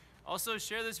 300. Also,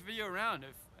 share this video around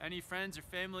if any friends or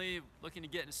family looking to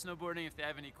get into snowboarding, if they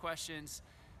have any questions.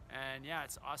 And yeah,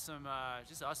 it's awesome.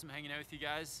 Just awesome hanging out with you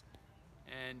guys.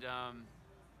 And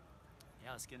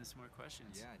yeah, let's get into some more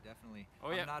questions. Yeah, definitely.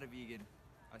 Oh, yeah. I'm not a vegan.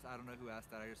 I don't know who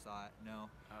asked that. I just saw it. No.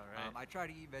 All right. I try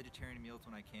to eat vegetarian meals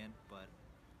when I can, but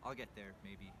I'll get there,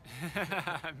 maybe.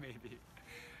 Maybe.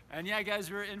 And yeah,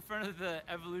 guys, we're in front of the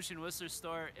Evolution Whistler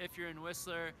store. If you're in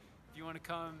Whistler, if you want to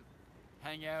come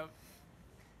hang out,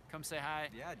 come say hi.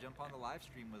 Yeah, jump on the live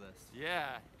stream with us.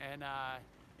 Yeah, and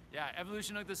yeah,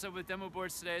 Evolution hooked us up with demo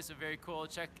boards today, so very cool.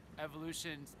 Check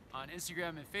Evolution on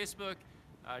Instagram and Facebook.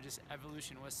 Just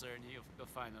Evolution Whistler, and you'll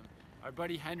find them. Our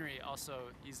buddy Henry also,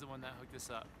 he's the one that hooked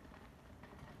us up.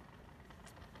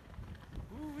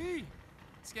 Ooh-wee.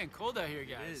 It's getting cold out here,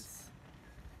 guys. It is.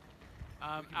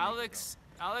 Alex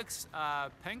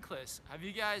Penclis, have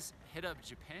you guys hit up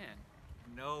Japan?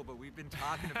 No, but we've been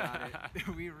talking about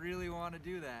it. We really want to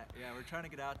do that. Yeah, we're trying to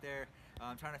get out there.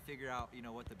 Trying to figure out,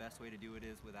 what the best way to do it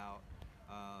is without,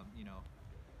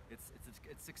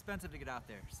 it's expensive to get out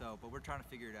there. So, but we're trying to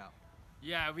figure it out.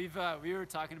 Yeah, we were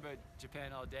talking about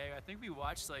Japan all day. I think we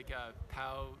watched like a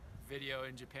POW video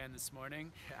in Japan this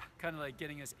morning. Yeah. Kind of like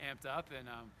getting us amped up, and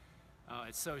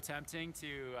it's so tempting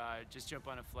to just jump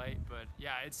on a flight. But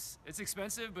yeah, it's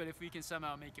expensive. But if we can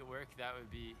somehow make it work, that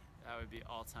would be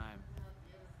all time.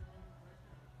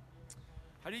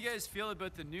 How do you guys feel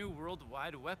about the new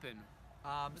worldwide weapon?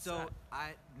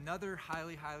 Another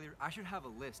highly, I should have a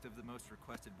list of the most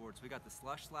requested boards. We got the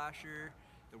Slush Slasher,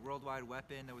 the worldwide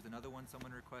weapon. There was another one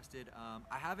someone requested.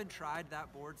 I haven't tried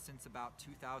that board since about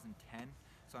 2010,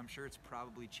 so I'm sure it's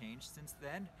probably changed since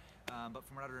then. But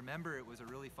from what I remember, it was a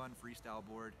really fun freestyle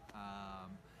board.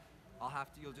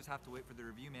 You'll just have to wait for the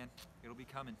review, man. It'll be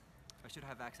coming. I should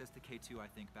have access to K2, I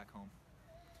think, back home.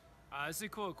 This is a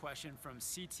cool question from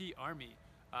CT Army.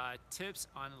 Tips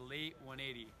on late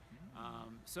 180.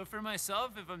 So for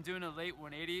myself, if I'm doing a late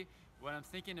 180, what I'm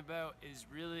thinking about is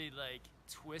really like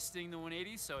twisting the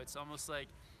 180. So it's almost like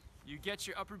you get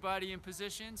your upper body in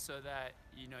position so that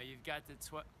you've got the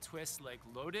twist like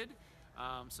loaded,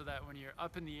 so that when you're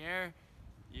up in the air,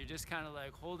 you're just kind of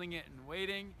like holding it and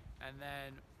waiting, and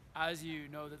then as you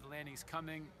know that the landing's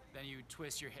coming, then you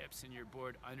twist your hips and your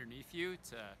board underneath you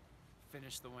to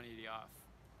finish the 180 off.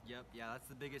 Yep, yeah, that's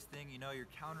the biggest thing. You're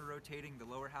counter rotating the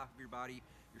lower half of your body.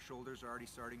 Your shoulders are already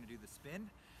starting to do the spin.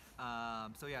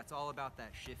 So yeah, it's all about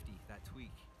that shifty, that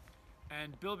tweak.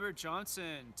 And Bilbert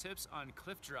Johnson, tips on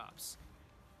cliff drops.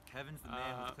 Kevin's the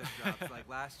man with cliff drops. Like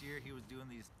last year, he was doing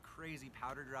these crazy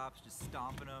powder drops, just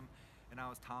stomping them, and I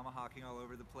was tomahawking all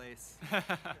over the place.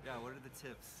 Yeah, what are the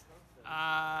tips?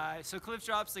 So cliff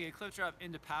drops, like a cliff drop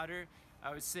into powder,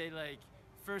 I would say like,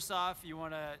 first off, you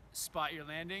want to spot your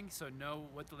landing, so know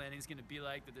what the landing is going to be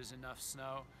like, that there's enough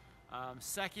snow.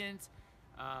 Second,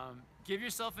 give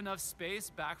yourself enough space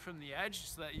back from the edge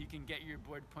so that you can get your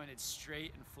board pointed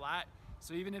straight and flat.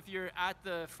 So even if you're at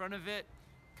the front of it,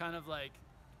 kind of like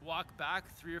walk back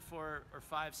 3 or 4 or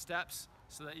 5 steps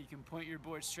so that you can point your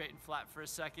board straight and flat for a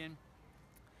second.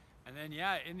 And then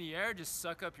yeah, in the air, just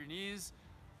suck up your knees,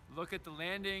 look at the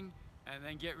landing, and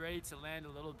then get ready to land a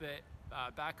little bit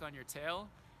back on your tail.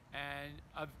 And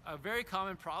a very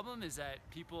common problem is that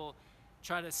people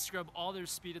try to scrub all their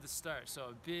speed at the start. So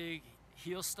a big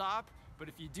heel stop, but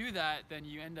if you do that, then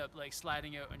you end up like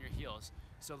sliding out on your heels.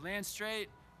 So land straight,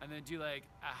 and then do like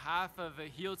a half of a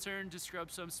heel turn to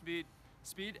scrub some speed,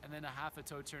 and then a half a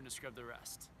toe turn to scrub the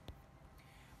rest.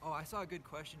 Oh, I saw a good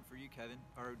question for you, Kevin.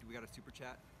 Or do we got a super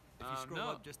chat? If you scroll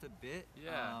up just a bit,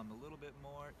 a little bit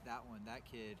more, that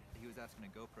kid, he was asking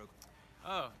a GoPro.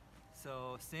 Oh.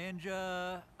 So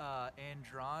Sanja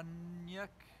Androniuk,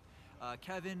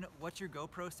 Kevin, what's your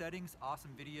GoPro settings?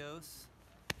 Awesome videos.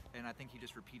 And I think he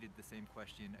just repeated the same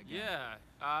question again.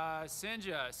 Yeah,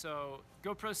 Sanja, so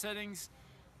GoPro settings,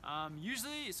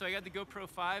 usually, so I got the GoPro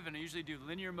 5 and I usually do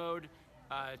linear mode,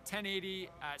 1080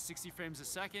 at 60 frames a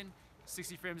second.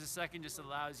 60 frames a second just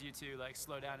allows you to like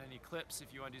slow down any clips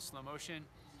if you want to do slow motion.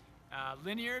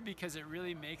 Linear, because it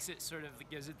really makes it sort of,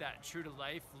 gives it that true to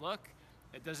life look.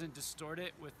 It doesn't distort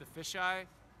it with the fisheye.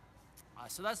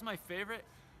 So that's my favorite.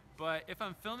 But if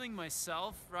I'm filming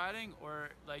myself riding,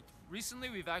 or like recently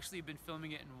we've actually been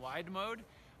filming it in wide mode.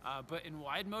 But in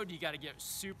wide mode, you got to get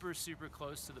super, super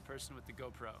close to the person with the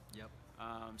GoPro. Yep.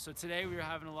 So today we were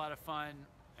having a lot of fun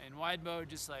in wide mode,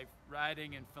 just like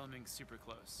riding and filming super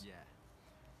close. Yeah.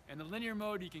 In the linear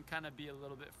mode, you can kind of be a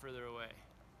little bit further away.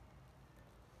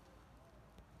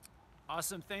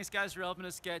 Awesome. Thanks, guys, for helping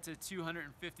us get to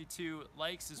 252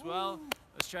 likes as well.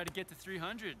 Let's try to get to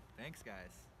 300. Thanks, guys.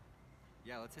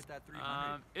 Yeah, let's hit that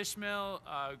 300. Ishmael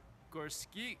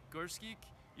Gorskik,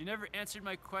 you never answered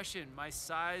my question. My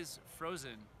size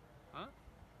frozen. Huh?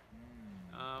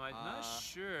 I'm not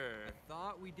sure. I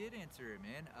thought we did answer it,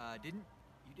 man. Didn't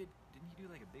you do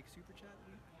like a big super chat?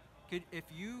 If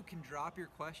you can drop your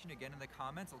question again in the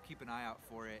comments, I'll keep an eye out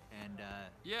for it and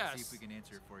see if we can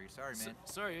answer it for you. Sorry, man.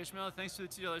 Sorry, Ishmael. Thanks for the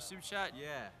 $2 super chat.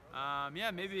 Yeah.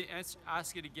 Yeah, maybe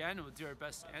ask it again, and we'll do our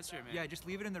best to answer it, man. Yeah, just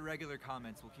leave it in the regular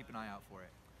comments. We'll keep an eye out for it.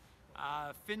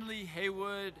 Finley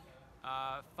Haywood,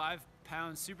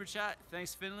 £5 super chat.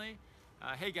 Thanks, Finley.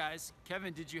 Hey guys,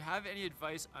 Kevin, did you have any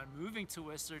advice on moving to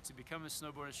Whistler to become a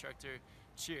snowboard instructor?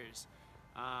 Cheers.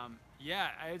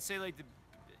 Yeah, I would say like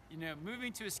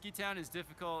moving to a ski town is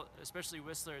difficult, especially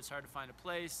Whistler. It's hard to find a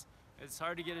place. It's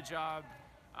hard to get a job,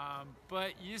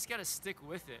 but you just gotta stick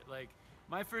with it. Like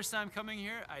my first time coming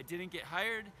here, I didn't get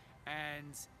hired,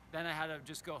 and then I had to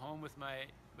just go home with my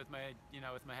with my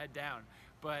with my head down.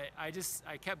 But I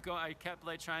kept going. I kept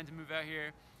like trying to move out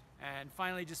here, and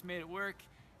finally just made it work.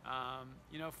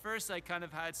 First I kind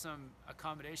of had some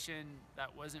accommodation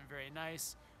that wasn't very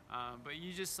nice, but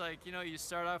you just you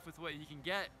start off with what you can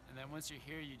get, and then once you're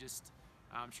here, you just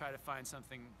try to find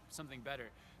something better.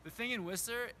 The thing in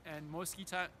Whistler and most ski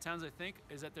towns, I think,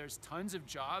 is that there's tons of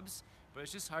jobs, but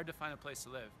it's just hard to find a place to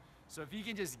live. So if you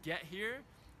can just get here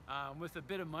with a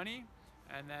bit of money,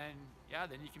 and then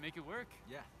you can make it work.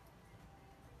 Yeah.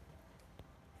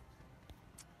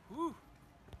 Whew.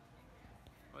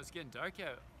 Well, it's getting dark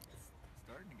out.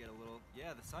 Starting to get a little,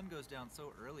 the sun goes down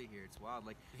so early here. It's wild.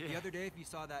 Like the other day, if you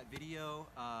saw that video,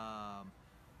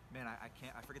 man,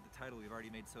 I forget the title. We've already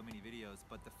made so many videos,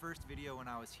 but the first video when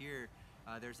I was here,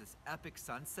 there's this epic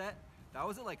sunset. That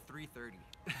was at like 3:30.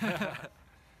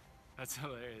 That's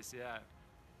hilarious, yeah.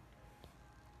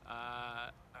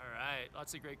 All right,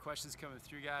 lots of great questions coming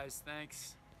through, guys.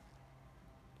 Thanks.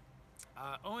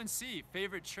 ONC,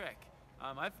 favorite trick.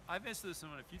 I've answered this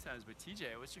one a few times, but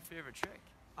TJ, what's your favorite trick?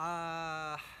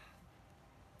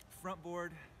 Front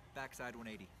board, backside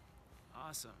 180.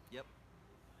 Awesome. Yep.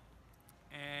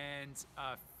 And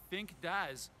Fink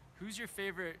Daz, who's your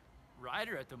favorite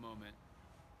rider at the moment?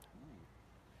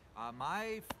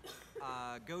 My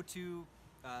go-to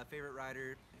favorite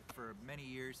rider for many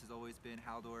years has always been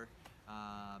Haldor.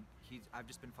 I've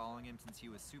just been following him since he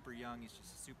was super young. He's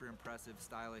just a super impressive,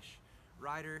 stylish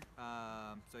rider.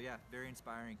 So yeah, very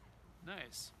inspiring.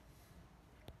 Nice.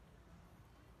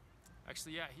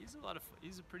 Actually, yeah,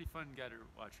 he's a pretty fun guy to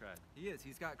watch ride. He is.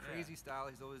 He's got crazy style.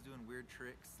 He's always doing weird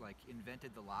tricks. Like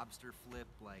invented the lobster flip.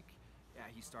 Like, yeah,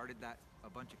 he started a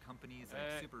bunch of companies.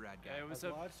 Like super rad guy. Hey, what's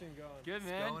How's up? live stream going? Good, It's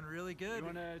man. going really good. You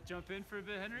want to jump in for a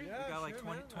bit, Henry? Yeah. We got like sure,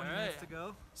 20 man. minutes Alright. to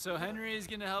go. So Henry is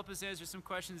gonna help us answer some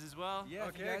questions as well. Yeah,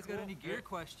 if you Okay, guys got cool. any gear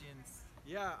questions,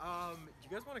 Yeah. Do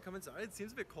you guys want to come inside? It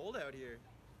seems a bit cold out here.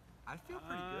 I feel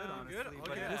pretty good, honestly. Good.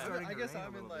 But Okay. it is starting I to guess rain a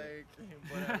I'm in little bit.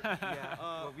 whatever. Yeah.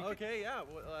 Well, we could- Okay. Yeah.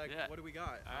 Yeah. What do we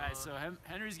got? All right, so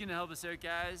Henry's gonna help us out,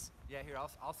 guys. Yeah, here,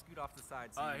 I'll scoot off the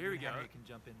side so Here we go. Henry can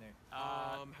jump in there.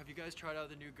 Have you guys tried out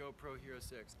the new GoPro Hero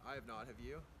 6? I have not. Have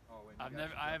you? Oh, wait,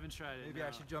 I haven't tried it. Maybe no.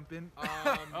 I should jump in.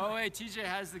 Oh wait, TJ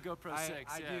has the GoPro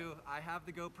 6. I yeah. do. I have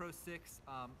the GoPro 6.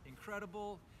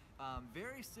 Incredible.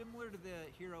 Very similar to the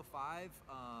Hero 5,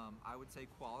 I would say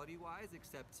quality-wise,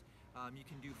 except you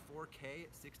can do 4K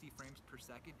at 60 frames per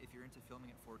second if you're into filming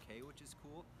at 4K, which is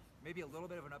cool. Maybe a little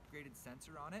bit of an upgraded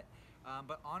sensor on it.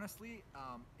 But honestly,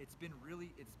 it's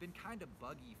been kind of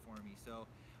buggy for me. So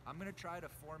I'm gonna try to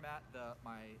format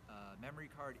my memory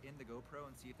card in the GoPro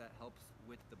and see if that helps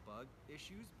with the bug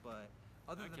issues. But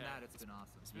other than Okay. that, it's been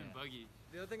awesome. It's been buggy.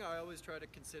 The other thing I always try to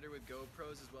consider with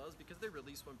GoPros as well is because they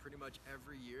release one pretty much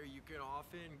every year, you can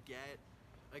often get,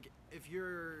 like, if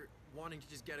you're wanting to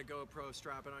just get a GoPro,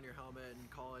 strap it on your helmet and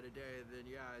call it a day, then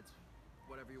yeah, it's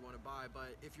whatever you want to buy.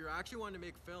 But if you're actually wanting to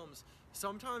make films,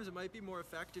 sometimes it might be more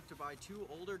effective to buy two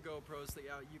older GoPros that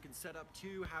you can set up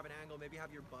two, have an angle, maybe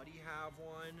have your buddy have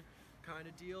one, kind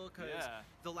of deal. Because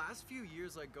the last few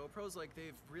years, like GoPros, like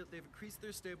they've increased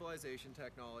their stabilization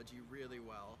technology really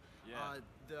well. Yeah.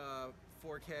 The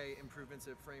 4K improvements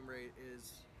at frame rate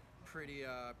is pretty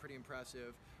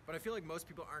impressive. But I feel like most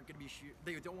people aren't going to be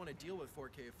they don't want to deal with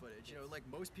 4K footage. You know, like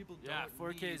most people Yeah,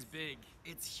 don't 4K need, is big.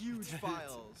 It's huge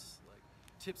files. Like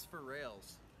tips for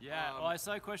rails. Yeah, well, I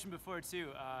saw a question before too.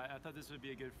 I thought this would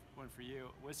be a good one for you.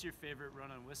 What's your favorite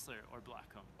run on Whistler or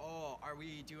Blackcomb? Oh, are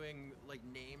we doing like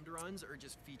named runs or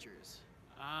just features?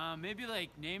 Maybe like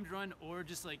named run or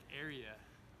just like area.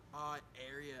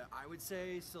 Area, I would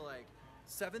say, so like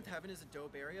 7th Heaven is a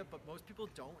dope area, but most people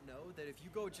don't know that if you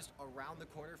go just around the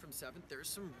corner from 7th, there's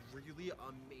some really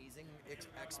amazing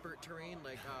expert terrain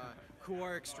like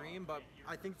Couloir Extreme, but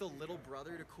I think the little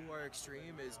brother to Couloir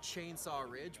Extreme is Chainsaw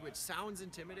Ridge, which sounds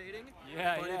intimidating.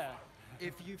 Yeah, but yeah.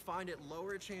 If you find it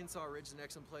lower Chainsaw Ridge, the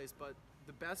next in place, but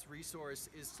the best resource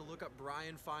is to look up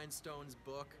Brian Finestone's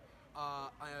book.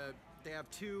 They have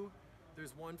two.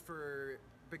 There's one for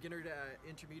beginner to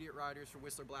intermediate riders for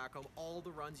Whistler Blackcomb, all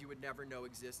the runs you would never know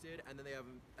existed, and then they have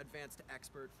advanced to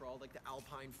expert for all like the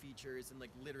alpine features and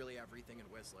like literally everything in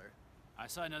Whistler. I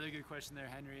saw another good question there,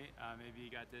 Henry. Maybe you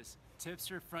got this. Tips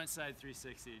for frontside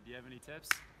 360. Do you have any tips?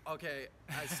 Okay,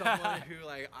 as someone who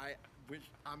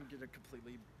I'm gonna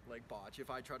completely like botch if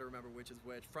I try to remember which is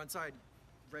which. Frontside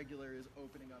regular is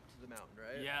opening up to the mountain,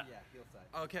 right? Yeah. Yeah, heel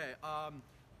side. Okay,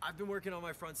 I've been working on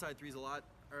my frontside threes a lot.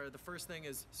 The first thing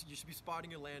is you should be spotting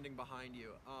your landing behind you.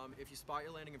 If you spot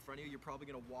your landing in front of you, you're probably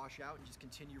going to wash out and just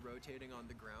continue rotating on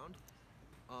the ground.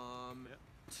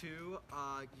 Two,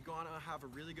 you want to have a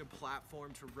really good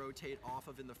platform to rotate off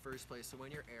of in the first place. So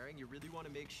when you're airing, you really want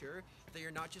to make sure that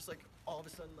you're not just like all of a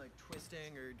sudden like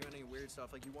twisting or doing any weird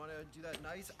stuff. Like you want to do that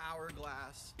nice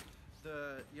hourglass. You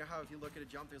know how if you look at a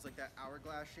jump, there's like that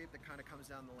hourglass shape that kind of comes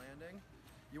down the landing.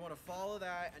 You want to follow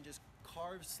that and just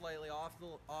carve slightly off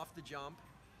the jump,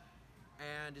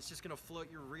 and it's just gonna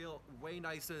float your reel way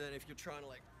nicer than if you're trying to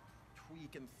like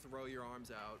tweak and throw your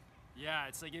arms out. Yeah,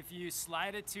 it's like if you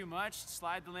slide it too much,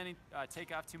 slide the landing,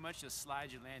 take off too much, you'll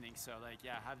slide your landing. So like,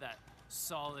 yeah, have that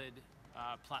solid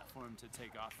platform to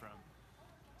take off from.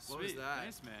 Sweet. What was that?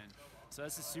 Thanks, man. So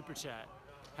that's a super chat.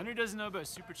 Henry doesn't know about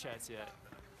super chats yet.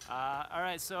 All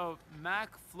right, so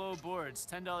Mac Flow Boards,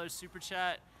 $10 super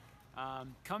chat.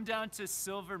 Come down to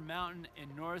Silver Mountain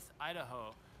in North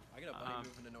Idaho. I got a buddy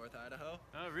moving to North Idaho.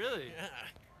 Oh, really?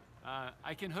 Yeah.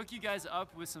 I can hook you guys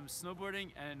up with some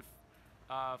snowboarding and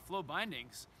flow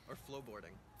bindings. Or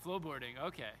flowboarding. Flowboarding,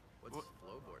 okay. What's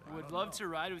flowboarding? Would love to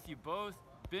ride with you both.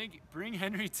 Bring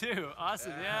Henry too.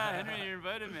 Awesome. Yeah, Henry, you're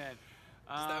invited, man.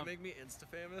 Does that make me Insta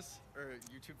famous or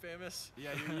YouTube famous?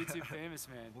 Yeah, you're YouTube famous,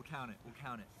 man. We'll count it.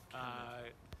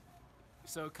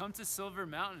 So come to Silver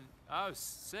Mountain. Oh,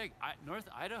 sick. North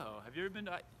Idaho. Have you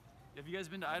guys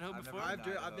been to Idaho I've before?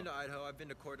 never I've been to Idaho. I've been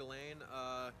to Coeur d'Alene,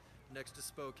 next to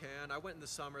Spokane. I went in the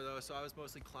summer though, so I was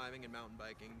mostly climbing and mountain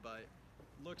biking, but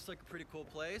looks like a pretty cool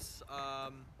place.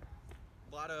 A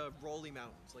lot of rolly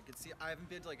mountains. I haven't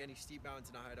been to like any steep mountains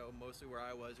in Idaho. Mostly where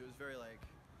I was, it was very like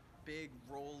big,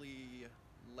 rolly,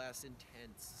 less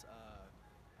intense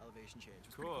elevation change. It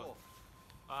was pretty cool.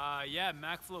 Yeah,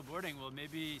 MacFlow Boarding. Well,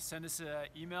 maybe send us an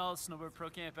email,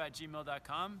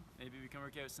 snowboardprocamp@gmail.com. Maybe we can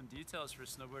work out some details for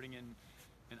snowboarding in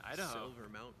Idaho. Silver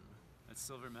Mountain. That's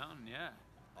Silver Mountain, yeah.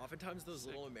 Oftentimes those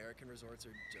little American resorts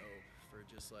are dope for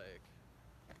just like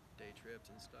day trips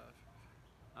and stuff.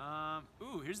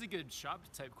 Here's a good shop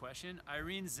type question.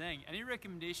 Irene Zeng, any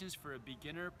recommendations for a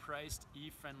beginner priced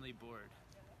E-friendly board?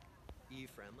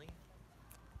 E-friendly?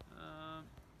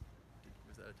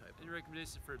 Was that a type? Any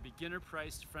recommendations for a beginner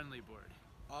priced friendly board?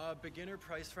 Beginner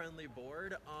price friendly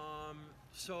board.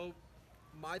 So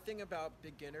my thing about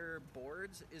beginner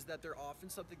boards is that they're often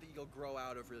something that you'll grow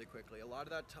out of really quickly. A lot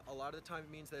of the time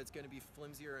it means that it's going to be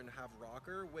flimsier and have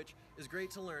rocker, which is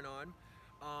great to learn on.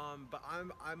 But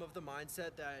I'm of the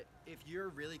mindset that if you're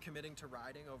really committing to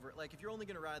riding over, like if you're only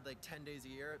going to ride like 10 days a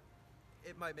year,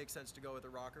 it might make sense to go with a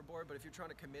rocker board. But if you're trying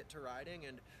to commit to riding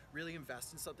and really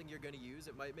invest in something you're going to use,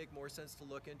 it might make more sense to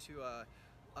look into a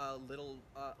little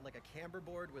like a camber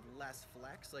board with less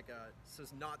flex, so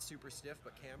it's not super stiff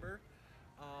but camber.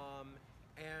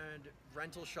 And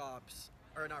rental shops,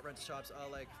 or not rental shops,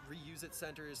 like reuse it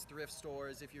centers, thrift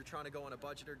stores. If you're trying to go on a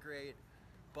budget, are great.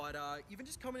 But even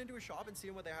just coming into a shop and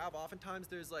seeing what they have, oftentimes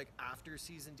there's like after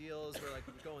season deals where like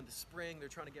we go in the spring, they're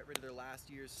trying to get rid of their last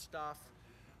year's stuff.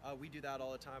 We do that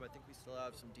all the time. I think we still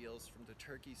have some deals from the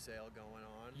turkey sale going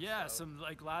on. Yeah, so. some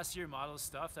like last year model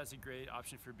stuff. That's a great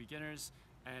option for beginners.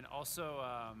 And also,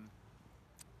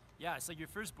 yeah, it's like your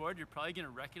first board, you're probably gonna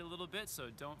wreck it a little bit, so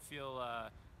don't feel,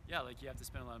 like you have to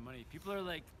spend a lot of money. People are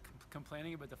like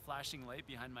complaining about the flashing light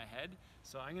behind my head,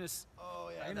 so I'm gonna. Oh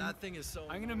yeah, that thing is so.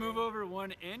 I'm gonna move over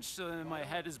 1 inch so then my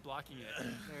head is blocking it.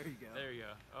 There you go. There you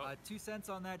go. Oh. 2 cents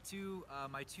on that too.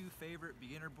 My 2 favorite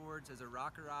beginner boards as a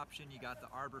rocker option. You got the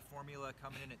Arbor Formula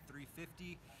coming in at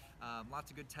 $350. Lots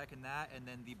of good tech in that, and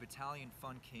then the Battalion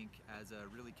Fun Kink as a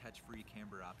really catch-free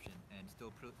camber option, and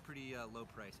still pretty low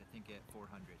price. I think at $400.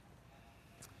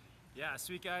 Yeah,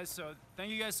 sweet guys. So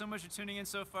thank you guys so much for tuning in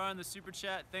so far on the super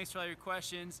chat. Thanks for all your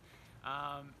questions.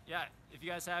 Yeah, if you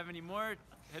guys have any more,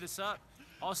 hit us up.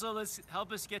 Also, let's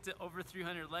help us get to over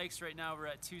 300 likes. Right now, we're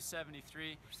at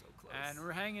 273. We're so close. And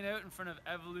we're hanging out in front of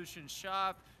Evolution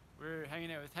Shop. We're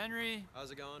hanging out with Henry. How's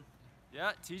it going?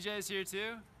 Yeah, TJ's here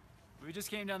too. We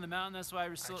just came down the mountain. That's why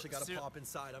we're still. Actually, gotta pop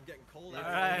inside. I'm getting cold. All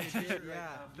right.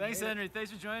 Yeah. Thanks, Henry.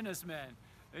 Thanks for joining us, man.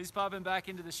 He's popping back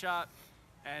into the shop.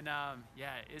 And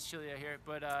yeah, it's chilly out here.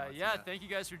 But yeah, thank you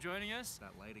guys for joining us.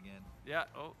 That light again. Yeah.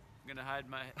 Oh, I'm gonna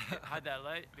hide that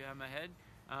light behind my head.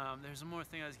 There's one more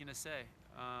thing I was gonna say.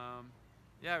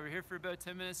 Yeah, we're here for about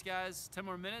 10 minutes, guys. 10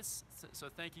 more minutes. So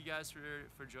thank you guys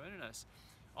for joining us.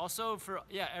 Also, for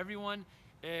everyone,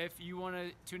 if you want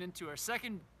to tune into our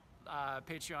second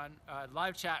Patreon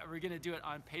live chat, we're gonna do it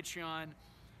on Patreon.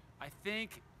 I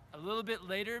think a little bit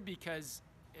later because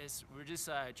we're just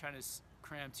trying to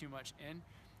cram too much in.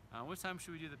 What time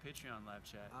should we do the Patreon live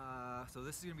chat? So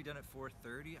this is gonna be done at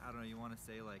 4:30. I don't know. You want to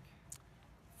say like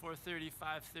 4:30,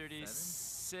 5:30,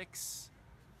 6.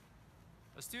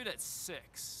 Let's do it at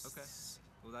 6. Okay.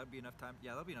 Will that be enough time?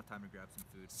 Yeah, that'll be enough time to grab some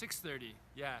food. 6:30.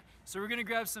 Yeah. So we're gonna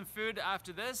grab some food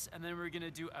after this, and then we're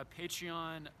gonna do a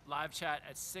Patreon live chat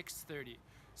at 6:30.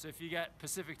 So if you got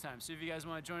Pacific time. So if you guys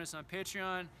want to join us on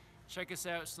Patreon, check us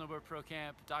out,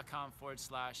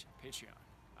 snowboardprocamp.com/Patreon.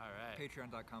 All right.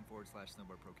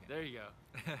 Patreon.com/snowboardprocamp. There you go.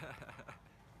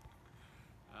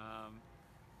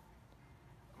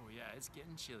 Oh yeah, it's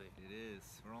getting chilly. It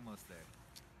is. We're almost there.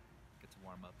 Get to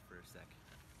warm up for a sec.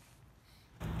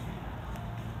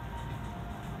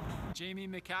 Jamie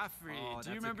McCaffrey. Oh, Do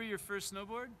you remember your first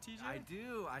snowboard, TJ? I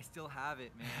do. I still have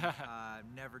it, man.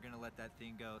 I'm never gonna let that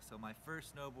thing go. So my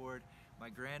first snowboard, my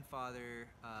grandfather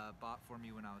bought for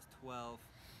me when I was 12,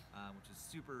 which is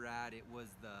super rad. It was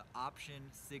the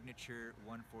Option Signature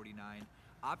 149.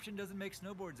 Option doesn't make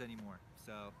snowboards anymore,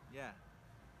 so yeah.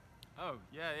 Oh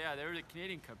yeah, they were a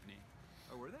Canadian company.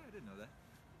 Oh, were they? I didn't know that.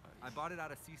 I bought it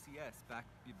out of CCS back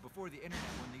before the internet,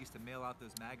 when they used to mail out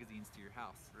those magazines to your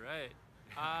house. Right.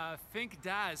 Fink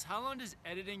Daz, how long does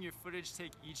editing your footage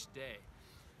take each day?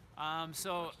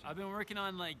 So I've been working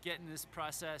on like getting this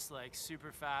process like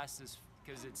super fast,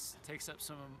 because it takes up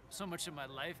so much of my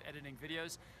life editing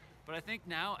videos. But I think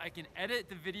now I can edit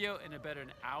the video in about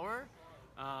an hour.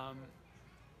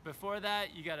 Before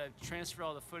that, you gotta transfer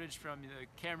all the footage from the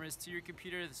cameras to your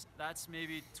computer. That's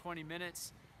maybe 20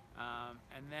 minutes.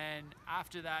 And then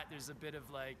after that, there's a bit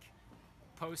of like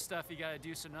post stuff you gotta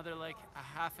do, so another like a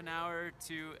half an hour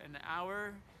to an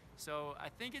hour. So I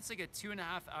think it's like a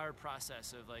 2.5 hour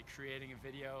process of like creating a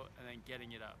video and then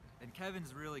getting it up. And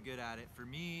Kevin's really good at it. For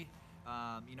me,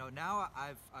 you know, now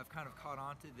I've kind of caught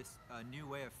on to this new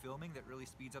way of filming that really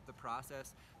speeds up the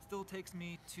process. Still takes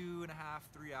me 2.5,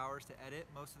 3 hours to edit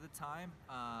most of the time,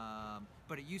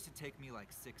 but it used to take me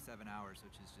like 6-7 hours,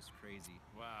 which is just crazy.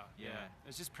 Wow. Yeah.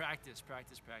 It's just practice.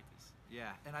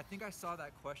 Yeah, and I think I saw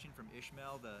that question from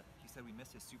Ishmael. He said we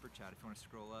missed his super chat. If you want to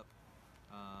scroll up,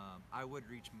 I would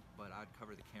reach, but I'd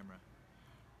cover the camera a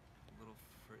little.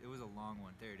 It was a long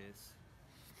one. There it is.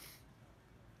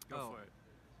 Go for it.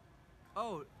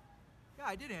 Oh, yeah,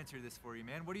 I did answer this for you,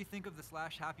 man. What do you think of the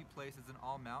Slash Happy Place as an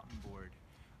all-mountain board?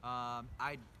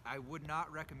 I would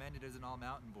not recommend it as an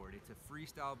all-mountain board. It's a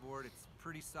freestyle board. It's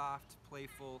pretty soft,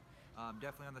 playful,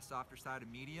 definitely on the softer side of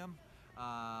medium.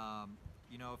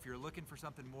 You know, if you're looking for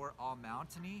something more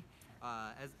all-mountainy,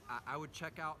 I would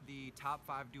check out the top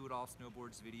 5 do-it-all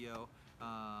snowboards video.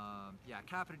 Yeah,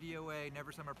 Capita DOA,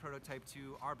 Never Summer Prototype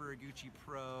 2, Arbor Iguchi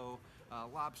Pro,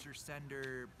 Lobster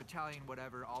Sender, Battalion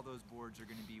whatever, all those boards are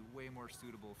going to be way more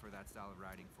suitable for that style of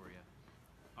riding for you.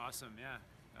 Awesome, yeah.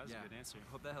 That was a good answer.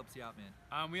 Hope that helps you out, man.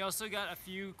 We also got a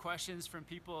few questions from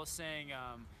people saying,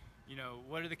 you know,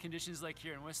 what are the conditions like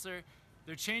here in Whistler?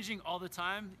 They're changing all the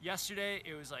time. Yesterday,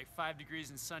 it was like 5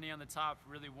 degrees and sunny on the top,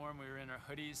 really warm. We were in our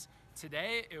hoodies.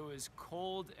 Today, it was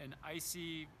cold and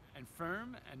icy and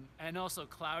firm and also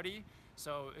cloudy.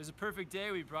 So it was a perfect day.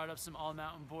 We brought up some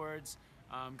all-mountain boards,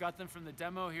 got them from the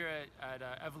demo here at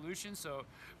Evolution, so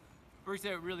worked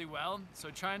out really well.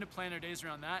 So trying to plan our days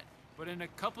around that. But in a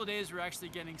couple of days, we're actually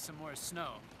getting some more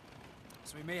snow.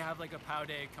 So we may have like a POW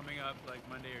day coming up like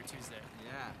Monday or Tuesday.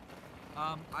 Yeah.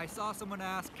 I saw someone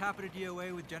ask Capita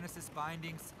DOA with Genesis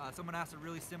bindings. Someone asked a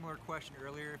really similar question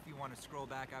earlier. If you want to scroll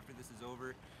back after this is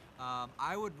over,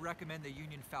 I would recommend the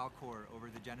Union Falcor over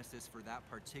the Genesis for that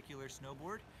particular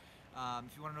snowboard.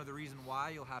 If you want to know the reason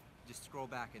why, you'll have to just scroll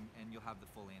back and you'll have the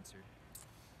full answer.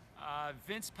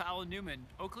 Vince Powell Newman,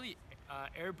 Oakley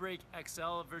Air Brake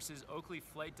XL versus Oakley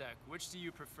Flight Deck. Which do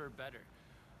you prefer better?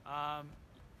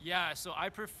 Yeah, so I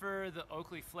prefer the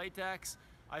Oakley Flight Decks.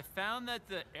 I found that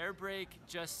the air brake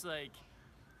just like,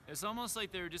 it's almost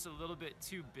like they were just a little bit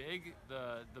too big,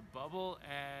 the bubble,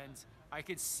 and I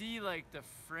could see like the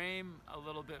frame a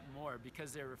little bit more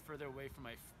because they were further away from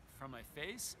my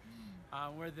face.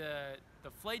 Where the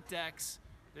flight decks,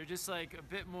 they're just like a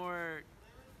bit more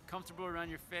comfortable around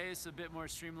your face, a bit more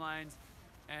streamlined,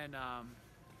 and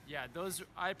yeah,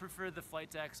 I prefer the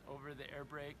flight decks over the air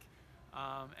brake.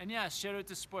 And yeah, shout out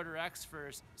to Sporter X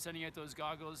for sending out those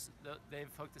goggles. They've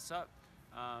hooked us up.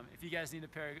 If you guys need a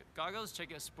pair of goggles,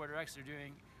 check out Sporter X. They're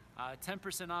doing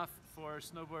 10% off for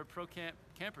Snowboard Pro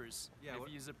campers. Yeah, if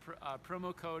you use a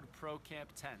promo code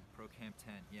PROCAMP10.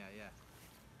 PROCAMP10, yeah.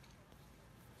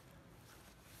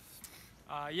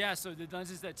 Yeah, so the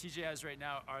lenses that TJ has right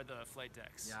now are the flight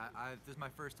decks. Yeah, this is my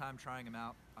first time trying them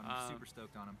out. I'm super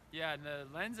stoked on them. Yeah, and the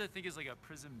lens I think is like a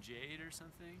Prism Jade or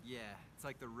something. Yeah, it's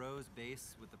like the rose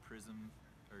base with the Prism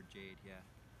or Jade, yeah.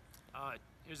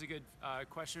 Here's a good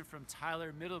question from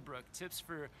Tyler Middlebrook. Tips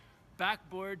for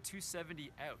backboard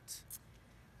 270 out.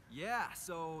 Yeah,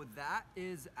 so that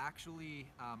is actually,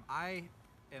 I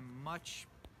am much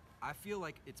I feel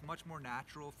like it's much more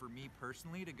natural for me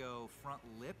personally to go front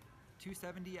lip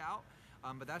 270 out.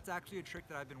 But that's actually a trick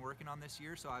that I've been working on this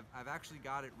year. So I've actually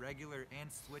got it regular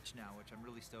and switch now, which I'm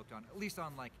really stoked on, at least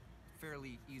on like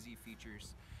fairly easy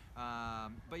features.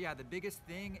 But yeah, the biggest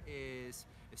thing is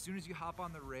as soon as you hop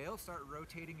on the rail, start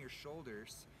rotating your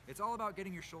shoulders. It's all about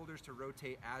getting your shoulders to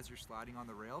rotate as you're sliding on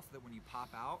the rail so that when you pop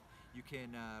out, you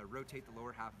can rotate the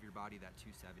lower half of your body that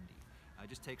 270.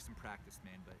 Just take some practice,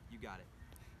 man, but you got it.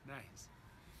 Nice.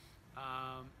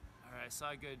 All right, I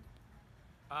saw a good.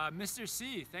 Mr.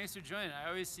 C, thanks for joining. I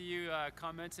always see you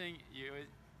commenting.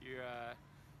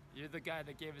 You're the guy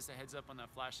that gave us a heads up on that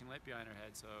flashing light behind our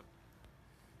head. So,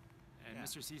 and Yeah.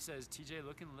 Mr. C says TJ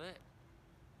looking lit.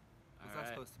 What's All that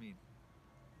right. supposed to mean?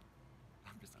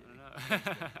 I'm just I kidding.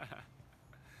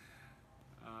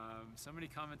 don't know. Somebody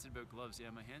commented about gloves. Yeah,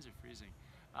 my hands are freezing.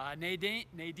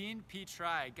 Nadine P.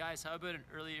 Try. Guys, how about an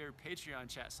earlier Patreon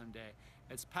chat someday?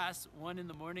 It's past 1 in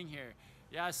the morning here.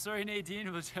 Yeah, sorry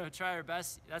Nadine, we'll try our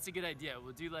best. That's a good idea.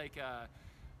 We'll do like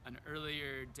an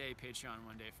earlier day Patreon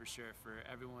one day for sure for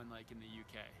everyone like in the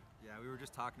UK. Yeah, we were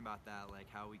just talking about that, like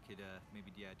how we could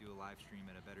maybe do a live stream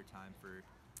at a better time for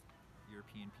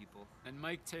European people. And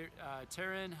Mike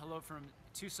Terran, hello from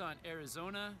Tucson,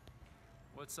 Arizona.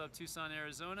 What's up, Tucson,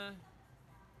 Arizona?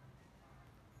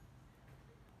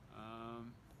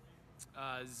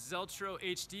 Zeltro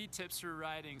HD tips for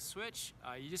riding switch.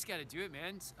 You just got to do it,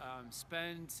 man.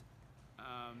 Spend,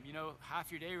 you know,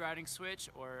 half your day riding switch,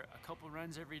 or a couple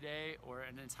runs every day, or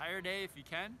an entire day if you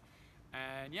can.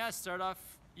 And yeah, start off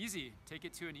easy. Take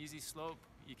it to an easy slope.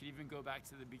 You can even go back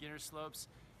to the beginner slopes,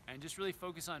 and just really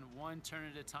focus on one turn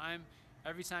at a time.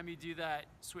 Every time you do that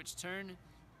switch turn,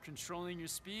 controlling your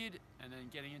speed, and then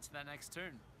getting into that next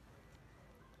turn.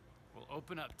 We'll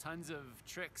open up tons of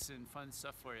tricks and fun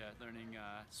stuff for you learning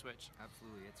switch.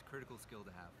 Absolutely, it's a critical skill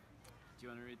to have. Do you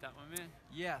want to read that one, man?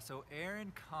 Yeah, so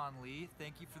Aaron Conley,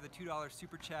 thank you for the $2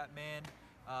 super chat, man.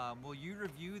 Will you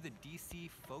review the DC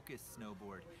Focus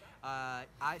snowboard? I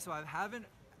haven't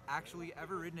actually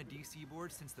ever ridden a DC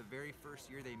board since the very first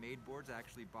year they made boards. I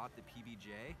actually bought the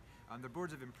PBJ. Their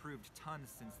boards have improved tons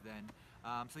since then.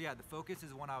 So yeah, the Focus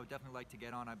is one I would definitely like to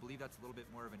get on. I believe that's a little bit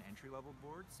more of an entry-level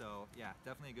board. So yeah,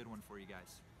 definitely a good one for you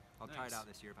guys. I'll try it Nice. out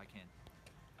this year if I can.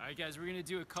 All right, guys, we're gonna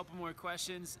do a couple more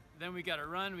questions. Then we gotta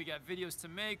run. We got videos to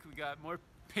make. We got more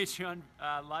Patreon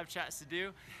live chats to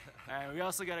do. And we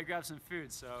also gotta grab some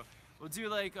food. So we'll do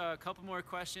like a couple more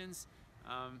questions.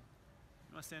 You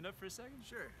wanna stand up for a second?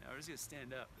 Sure. Yeah, we're just gonna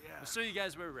stand up. Yeah. We'll show you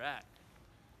guys where we're at.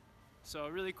 So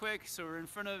really quick, so we're in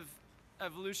front of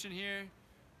Evolution here.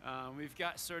 We've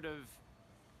got sort of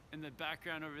in the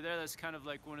background over there, that's kind of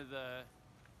like one of the,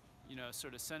 you know,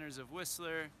 sort of centers of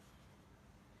Whistler.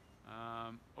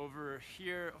 Over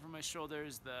here, over my shoulder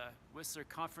is the Whistler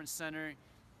Conference Center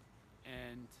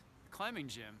and climbing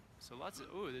gym. So lots of,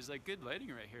 ooh, there's like good lighting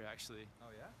right here actually. Oh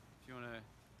yeah? If you wanna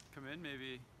come in,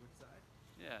 maybe. Which side?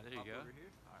 Yeah, there you Up go. over here?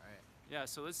 All right. Yeah,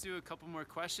 so let's do a couple more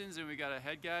questions and we got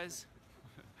ahead, guys.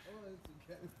 Oh, it's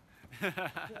okay. I was going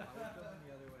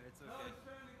the other way. It's okay.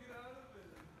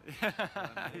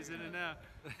 He's in it now.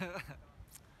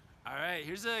 All right,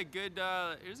 here's a good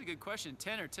question.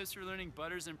 Tanner, tips for learning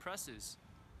butters and presses.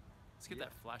 Let's get Yeah.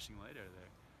 that flashing light out of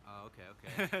Oh, okay.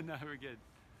 there. No, we're good.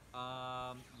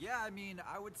 Yeah, I mean,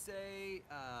 I would say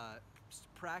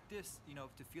practice, you know,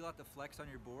 to feel out the flex on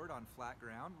your board on flat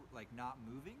ground, like not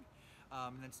moving,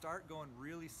 and then start going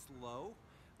really slow,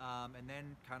 and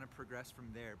then kind of progress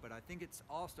from there. But I think it's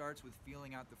all starts with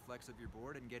feeling out the flex of your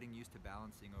board and getting used to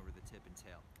balancing over the tip and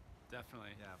tail.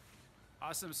 Definitely. Yeah.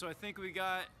 Awesome. So I think we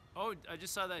got. Oh, I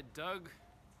just saw that Doug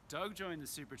joined the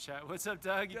super chat. What's up,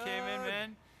 Doug? You came in, Doug!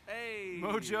 man. Hey.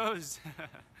 Mojo's.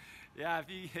 Yeah, if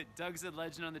you hit Doug's a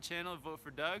legend on the channel, vote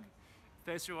for Doug.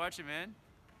 Thanks for watching, man.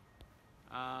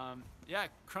 Yeah,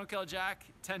 Crunkel Jack,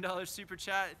 $10 super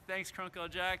chat. Thanks, Crunkel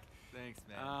Jack. Thanks,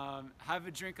 man. Have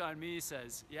a drink on me,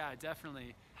 says. Yeah,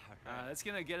 definitely. All right. That's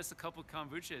gonna get us a couple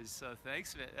kombuchas. So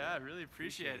thanks, man. Yeah, I really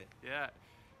appreciate it. Yeah,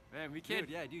 man, we can't.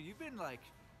 Dude, you've been like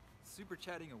super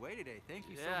chatting away today. Thank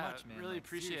you Yeah, so much, man. really Like,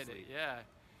 appreciate seriously. it. Yeah.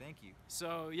 Thank you.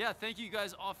 So yeah, thank you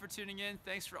guys all for tuning in.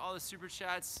 Thanks for all the super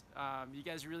chats. You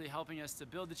guys are really helping us to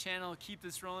build the channel, keep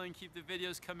this rolling, keep the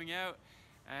videos coming out.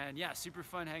 And yeah, super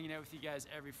fun hanging out with you guys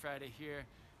every Friday here.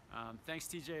 Thanks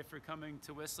TJ for coming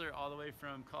to Whistler all the way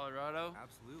from Colorado.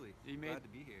 Absolutely. You Glad to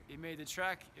be here. You made the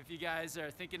trek. If you guys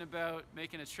are thinking about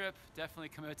making a trip, definitely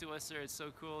come out to Whistler. It's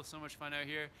so cool, so much fun out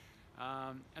here.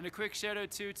 And a quick shout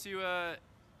out to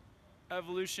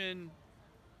Evolution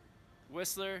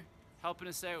Whistler, helping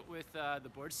us out with the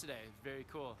boards today. Very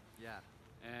cool. Yeah.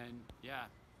 And yeah,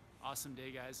 awesome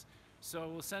day, guys. So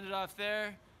we'll send it off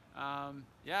there.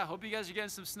 Yeah, hope you guys are getting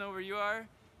some snow where you are.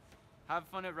 Have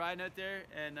fun at riding out there,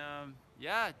 and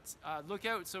yeah, look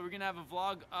out. So we're gonna have a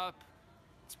vlog up.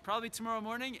 It's probably tomorrow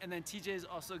morning, and then TJ's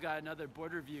also got another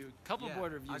board review,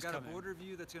 board reviews I got coming. a board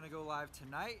review that's gonna go live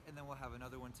tonight, and then we'll have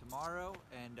another one tomorrow,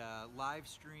 and live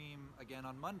stream again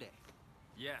on Monday.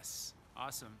 Yes,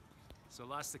 awesome. So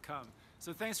lots to come.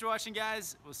 So thanks for watching,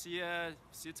 guys. We'll see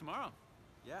you tomorrow.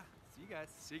 Yeah, see you guys.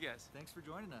 See you guys. Thanks for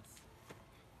joining us.